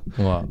mad?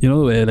 What? You know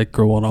the way like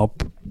growing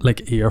up,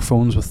 like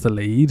earphones with the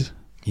lead.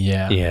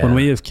 Yeah. Yeah. When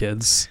we have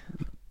kids,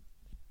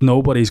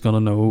 nobody's going to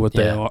know what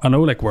they Yeah. are. I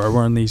know like we're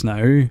wearing these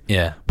now,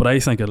 Yeah. but I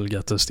think it'll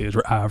get to a stage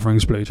where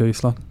everything's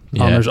Bluetooth, like,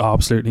 Yeah. and there's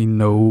absolutely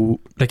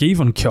no, like,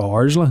 even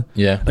cars,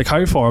 Yeah. like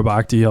how far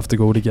back do you have to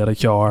go to get a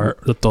car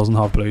that doesn't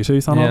have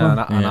Bluetooth on Yeah, it?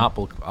 Like? and Yeah.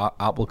 Apple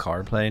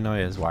CarPlay now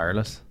is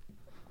wireless.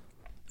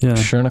 Yeah.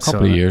 Sure, in a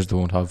couple So, of years they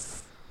won't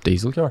have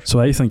diesel cars.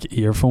 So I think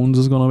earphones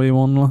is going to be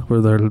one, like,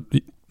 where they're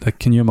like,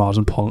 can you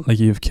imagine pulling, like,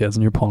 you have kids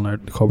and you're pulling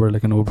out the cover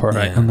like an old pair,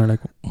 Yeah. and they're like,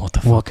 What the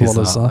What- fuck is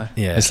what is that? that? Like?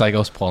 Yeah. It's like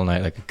us pulling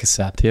out like a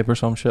cassette tape or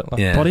some shit. Like.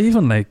 Yeah. but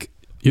even like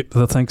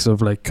the things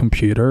of like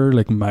computer,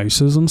 like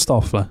mouses and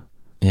stuff, like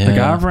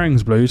Yeah.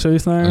 everything's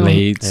Bluetooth now. like.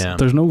 Leads. Yeah.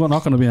 There's not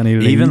going to be any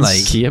leads. Even,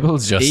 like,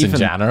 Cables just in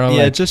general.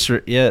 Yeah, like, just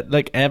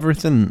like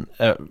everything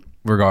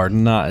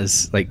regarding that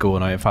is like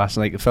going out fast.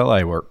 Like the fella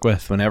I work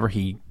with, whenever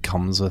he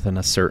comes within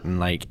a certain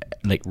like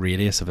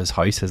radius of his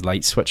house, his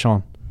lights switch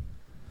on.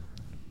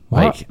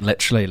 What? Like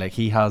literally, like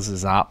he has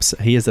his apps.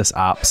 He has this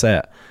app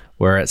set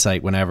where it's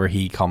like whenever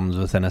he comes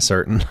within a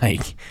certain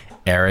like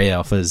area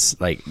of his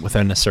like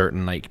within a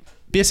certain like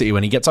basically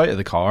when he gets out of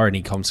the car and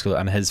he comes to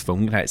and his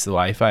phone connects to the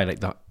Wi-Fi, like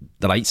the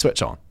lights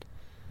switch on.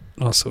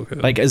 That's so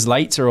good. Like his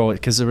lights are all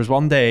because there was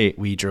one day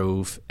we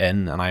drove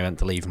in and I went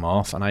to leave him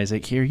off and I was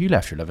like, "Here, you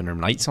left your living room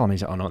lights on."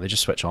 He's like, "Oh no, they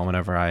just switch on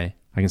whenever I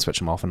can switch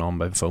them off and on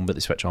by the phone, but they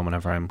switch on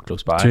whenever I'm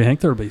close by." do you think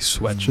there'll be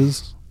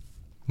switches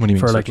what do you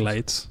mean? for like switches?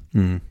 lights?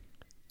 Mm.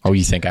 Oh,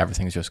 you think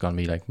everything's just going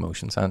to be like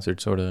motion censored,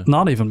 sort of?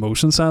 Not even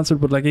motion censored,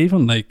 but like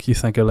even like you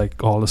think of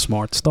like all the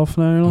smart stuff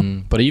now.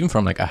 Like. But even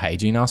from like a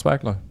hygiene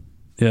aspect, like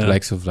Yeah. the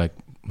likes of like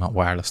not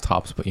wireless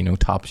tops, but you know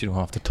tops you don't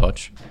have to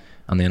touch,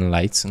 and then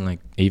lights and like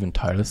even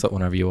toilets that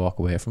whenever you walk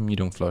away from you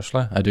don't flush.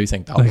 Like I do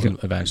think that Like will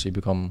eventually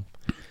become.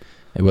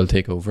 It will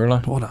take over.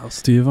 Like What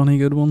else? Do you have any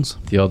good ones?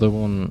 the other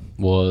one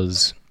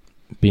was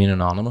being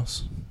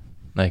anonymous,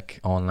 like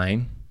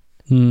online.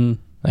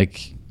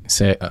 Like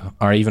say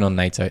or even on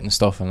nights out and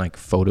stuff and like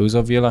photos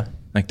of you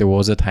like there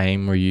was a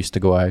time where you used to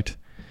go out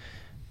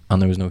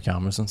and there was no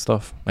cameras and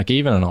stuff, like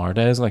even in our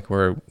days, like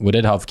where we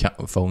did have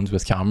phones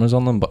with cameras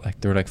on them, but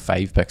like they were like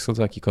 5 pixels,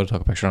 like you could have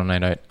took a picture on a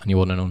night out and you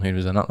wouldn't have known who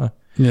was in it like.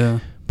 Yeah.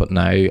 But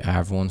now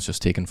everyone's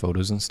just taking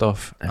photos and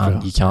stuff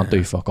and you can't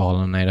do fuck all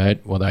on a night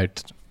out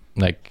without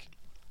like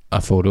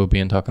a photo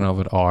being taken of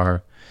it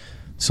or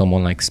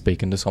someone like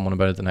speaking to someone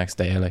about it the next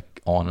day, like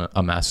on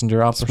a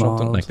messenger app or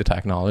something. Mad. Like the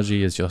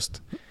technology is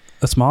just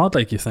It's mad,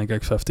 like you think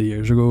like 50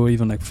 years ago,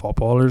 even like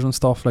footballers and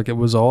stuff, like it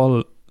was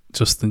all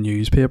just the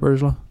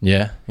newspapers. Like.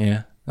 yeah.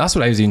 That's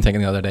what I was even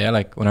thinking the other day.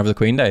 Like whenever the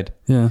Queen died,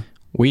 Yeah.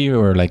 we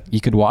were like, you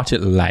could watch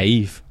it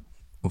live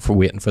for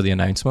waiting for the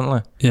announcement.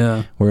 Like,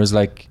 Yeah. whereas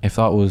like if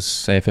that was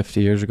say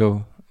 50 years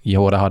ago, you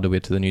would have had to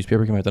wait till the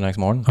newspaper came out the next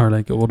morning. Or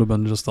like it would have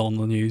been just on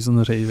the news and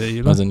the TV.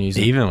 As Like. a news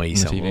Even on wee the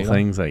simple TV, like.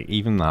 things like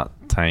even that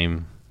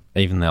time,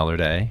 even the other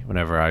day,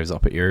 whenever I was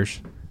up at yours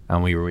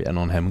and we were waiting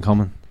on him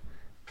coming,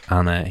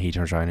 and he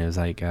turns around and he was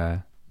like,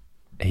 I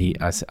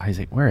was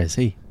like, "Where is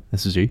he?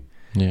 This is you."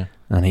 Yeah,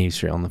 And he was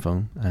straight on the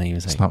phone and he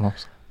was like, snap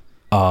maps.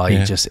 "Oh,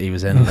 Yeah. he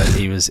was in,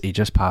 he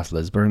just passed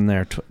Lisburn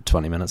there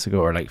 20 minutes ago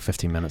or like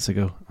 15 minutes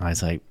ago." I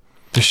was like,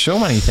 There's so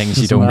many things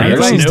you It's don't mad. "There's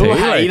realize no too. Like,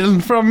 hiding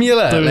from you,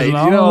 like, There's you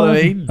not know what I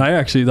one. mean?" I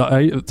actually,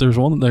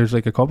 there's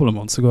like a couple of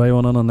months ago I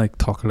went in and like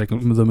took like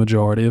the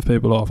majority of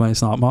people off my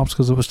snap maps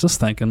because I was just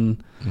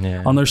thinking,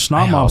 yeah. and there's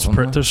snap I maps, have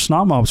them, there's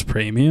snap maps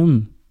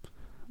premium,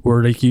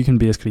 where like you can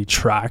basically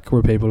track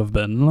where people have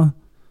been. Like.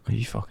 Are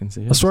you fucking I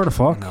serious? swear to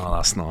fuck. No,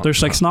 that's not.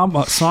 There's like there's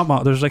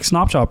like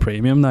Snapchat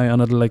Premium now,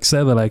 and it'll like say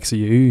the likes of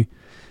you,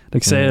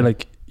 like say Mm.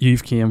 like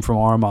you've came from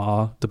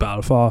Armagh to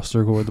Belfast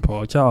or go to the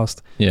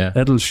podcast, Yeah.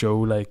 it'll show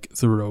like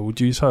the road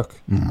you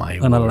took My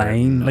and a word,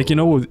 line. no. Like, you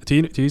know, do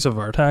you use a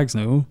vertex?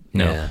 No.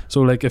 No. Yeah.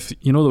 So like if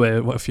you know the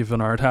way if you've an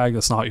AirTag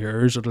that's not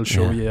yours, it'll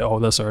show Yeah. you, oh,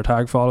 this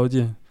AirTag followed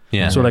you.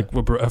 Yeah. So like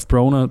if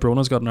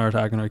Brona's got an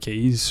AirTag in her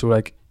keys, so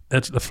like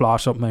it'll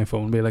flash up my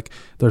phone, be like,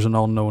 there's an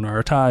unknown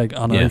AirTag,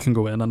 and Yeah. I can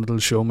go in and it'll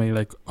show me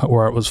like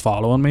where it was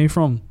following me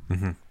from,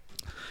 Mhm.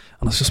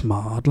 and it's just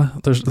mad.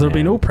 Like, there'll be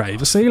Yeah. no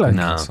privacy, like.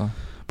 No. So,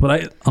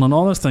 But and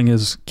another thing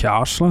is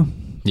cash. Like,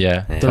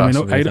 yeah. Yeah. there'll be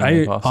no. Possibly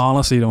I boss.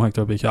 honestly don't think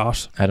there'll be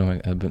cash. I don't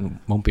think it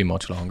won't be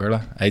much longer.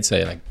 Like. I'd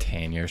say like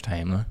 10 years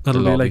time. Like.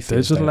 It'll be all like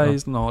phased out now.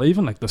 digitalized and all.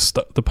 Even like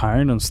the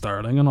pound and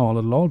sterling and all.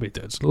 It'll all be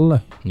digital.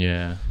 Like.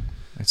 Yeah,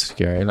 it's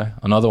scary. Like.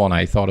 Another one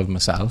I thought of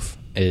myself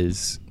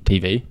is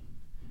TV.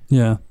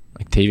 Yeah.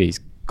 Like TV's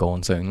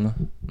going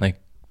soon. Like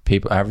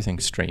people,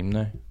 everything's streamed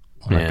now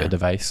on like Yeah. a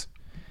device.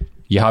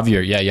 You have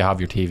your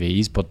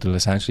TVs, but they'll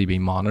essentially be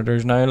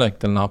monitors now. Like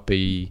they'll not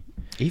be.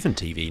 Even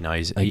TV now,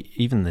 Like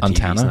even the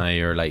antenna? TVs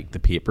now are like the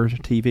paper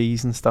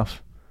TVs and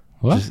stuff.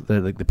 What? Just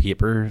like the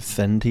paper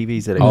thin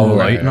TVs that Oh, go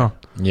right, out now.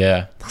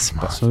 Yeah, That's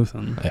mad. So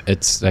thin.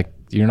 it's like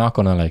you're not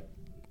gonna like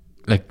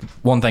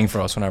one thing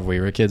for us whenever we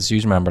were kids. You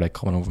remember like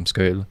coming home from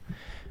school,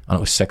 and it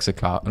was 6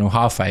 o'clock. No,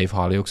 5:30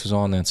 Hollyoaks was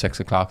on, then 6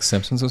 o'clock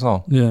Simpsons was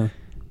on, Yeah.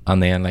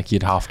 and then like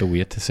you'd have to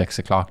wait to 6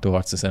 o'clock to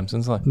watch the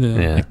Simpsons. Like, Yeah.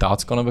 Yeah. like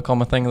that's gonna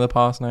become a thing of the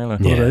past now. Like,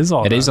 But Yeah. it is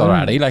already. it is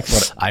already. Like,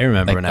 but I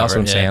remember like, whenever that's what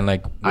I'm yeah. saying.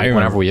 Like, I whenever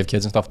remember- we have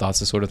kids and stuff, that's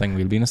the sort of thing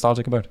we'll be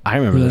nostalgic about. I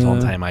remember this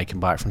one Yeah. time I came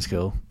back from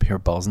school, pure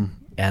buzzing,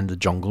 and the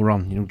Jungle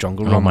Run. You know,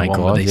 Jungle Oh Run. my the one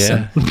where God, they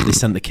yeah. they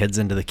sent the kids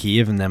into the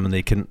cave, and then when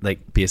they couldn't,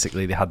 like,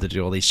 basically they had to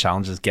do all these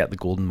challenges, get the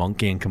golden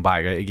monkey, and come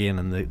back out again,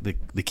 and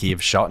the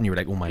cave shut, and you were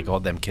like, oh my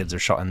God, them kids are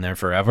shut in there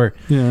forever.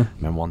 Yeah. I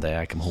remember one day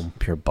I come home,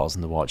 pure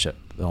buzzing to watch it.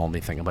 The only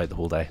thing about the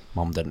whole day,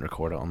 Mum didn't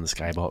record it on the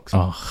Skybox.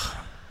 Oh,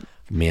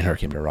 Me and her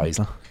came to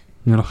Riesling.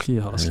 You're lucky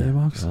you had a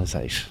skybox. I was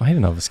like, I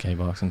didn't have a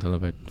skybox until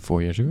about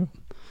 4 years ago.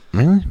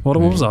 really? What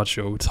was that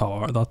show?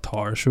 That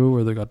Tower show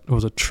where they got,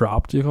 was it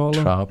Trapped? You call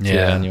it? Trapped, Yeah.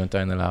 yeah, and you went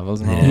down the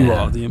levels and all. Yeah. You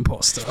are the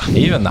imposter.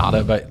 Even that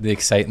about the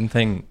exciting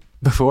thing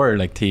before,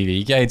 like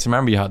TV guides.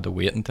 Remember, you had to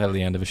wait until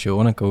the end of a show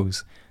and it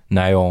goes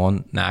now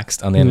on,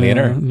 next, and then Yeah,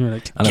 later. and you're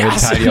like, And it would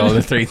tell you all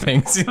the three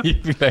things.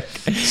 You'd be like,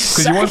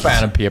 because you weren't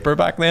buying a paper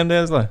back then,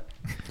 days like.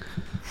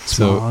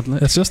 So mad,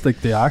 like. It's just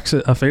like the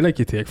access. I feel like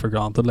you take for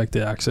granted like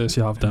the access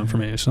you have to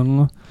information.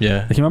 Like,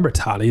 yeah, you remember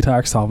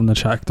Teletext having to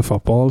check the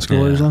football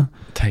scores. Yeah. Like?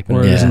 typing.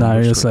 Whereas Yeah. now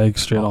it's like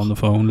straight on the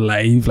phone,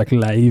 live, like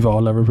live.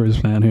 All Liverpool's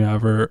playing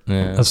whoever.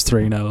 Yeah. It's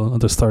 3-0.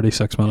 There's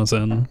 36 minutes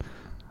in,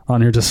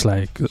 and you're just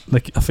like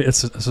I feel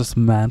it's just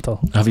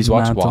mental. Have you It's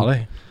watched mental.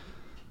 Wally?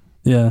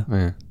 Yeah.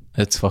 Yeah.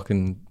 It's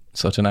fucking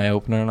such an eye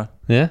opener. Like,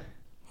 Yeah.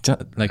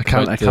 like I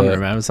can't about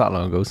remember. It's that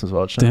long ago since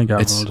watching I think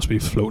everyone It's- will just be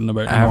floating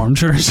about in Ev-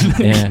 armchairs.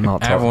 Yeah,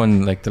 Not tough.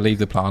 everyone like to leave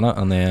the planet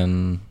and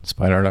then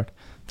spoiler alert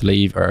to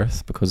leave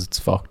Earth because it's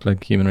fucked.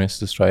 Like human race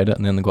destroyed it,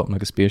 and then they go up in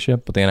like a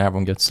spaceship. But then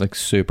everyone gets like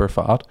super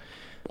fat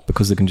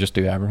because they can just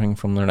do everything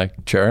from their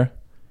like chair,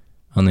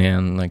 and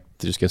then like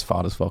they just get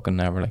fat as fuck and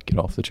never like get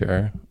off the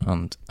chair.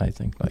 And I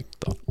think like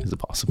that is a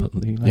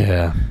possibility. Like,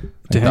 Yeah. like,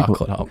 Do you that think-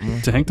 could happen. Do you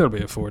think there'll be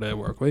a 4-day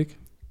work week?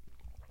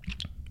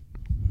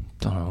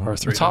 Don't know. Or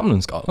It's 3 happening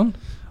in Scotland.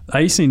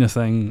 I seen a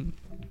thing.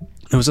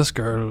 It was this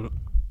girl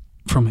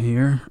from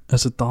here.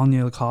 Is it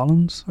Danielle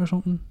Collins or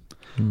something?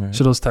 Right.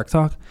 She does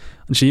TikTok,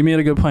 and she made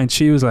a good point.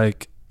 She was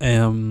like,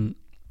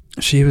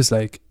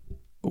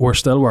 we're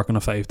still working a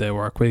 5-day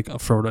work week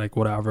for like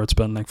whatever it's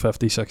been, like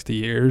 50, 60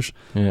 years.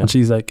 Yeah. And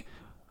she's like,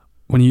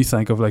 when you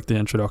think of like the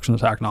introduction of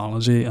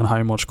technology and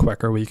how much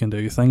quicker we can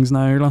do things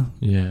now, like,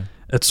 Yeah.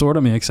 it sort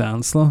of makes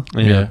sense though.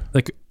 Yeah.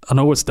 Like, I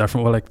know it's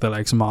different with like the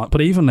likes of but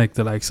even like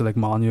the likes of like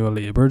manual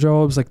labour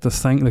jobs, like the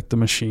thing, like the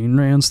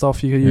machinery and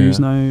stuff you could use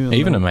now. and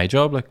Even in like, my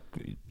job, like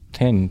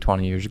 10,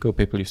 20 years ago,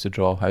 people used to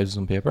draw houses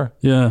on paper.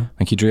 yeah,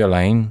 Like you drew a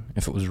line,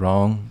 if it was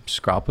wrong,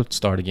 scrap it,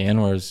 start again.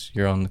 Whereas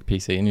you're on the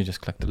PC and you just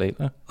click delete.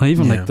 Like. and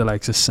even Yeah. like the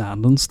likes of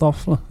sending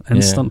stuff, like,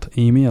 instant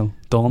email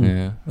done.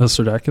 Yeah. It's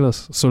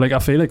ridiculous. So like I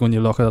feel like when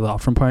you look at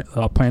that from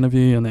that point of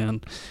view, and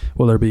then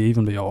will there be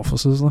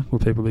offices like will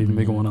people even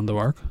be Mhm. going into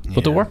work?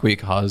 But the Yeah. work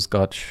week has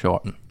got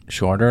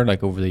shorter,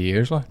 like over the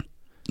years. Like,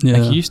 Yeah,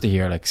 like you used to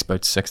hear like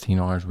about 16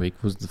 hours a week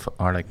was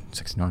or like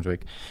 16 hours a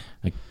week,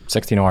 like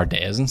 16-hour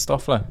days and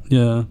stuff.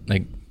 yeah,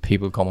 Like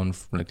people coming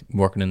like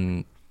working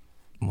in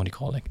what do you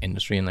call it, like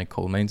industry and like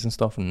coal mines and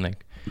stuff, and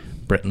like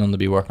Britain and to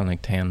be working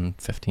like 10,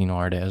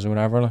 15-hour days or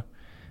whatever. Like,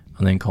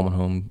 and then coming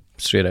home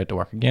straight out to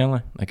work again.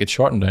 Like it's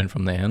shortened down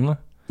from then. Like,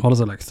 what is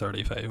it, like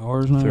 35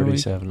 hours now? a week?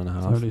 37 and a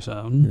half.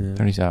 37. Yeah.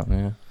 37.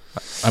 Yeah,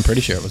 I'm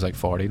pretty sure it was like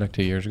 40 like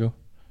 2 years ago.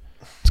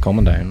 It's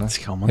coming down. Like. It's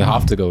coming. You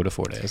have to go to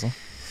 4 days. Like.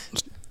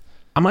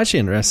 I'm actually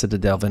interested to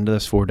delve into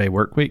this 4-day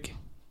work week.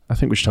 I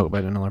think we should talk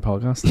about it in another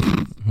podcast.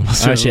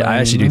 I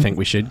actually do think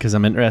we should, because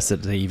I'm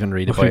interested to even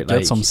read We could about get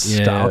like some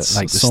stats,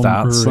 like the some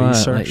stats,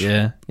 research.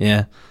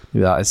 yeah.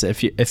 Do that. So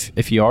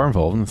if you are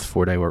involved in the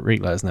 4-day work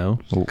week, let us know.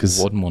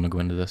 Because wouldn't want to go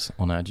into this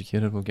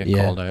uneducated. We'll get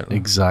Yeah, called out. Like.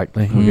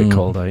 exactly. We'll get Mm.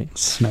 called out.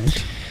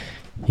 Snake.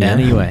 Yeah.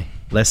 Anyway,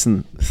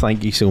 listen,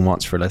 thank you so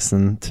much for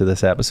listening to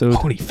this episode.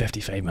 Holy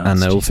 55 I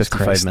minutes. know, Jesus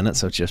 55 Christ.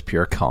 minutes of just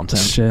pure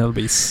content. She'll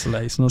be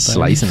slicing it down.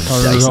 Slicing and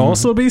Or dicing.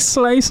 also be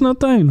slicing it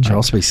down. Should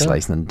also be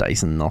slicing and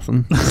dicing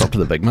nothing. It's up to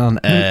the big man.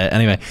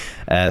 Anyway,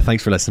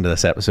 thanks for listening to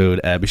this episode.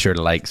 Be sure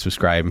to like,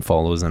 subscribe, and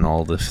follow us on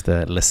all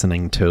the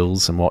listening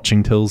tools and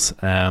watching tools.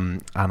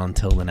 And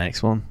until the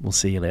next one, we'll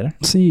see you later.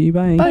 See you.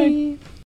 Bye. Bye.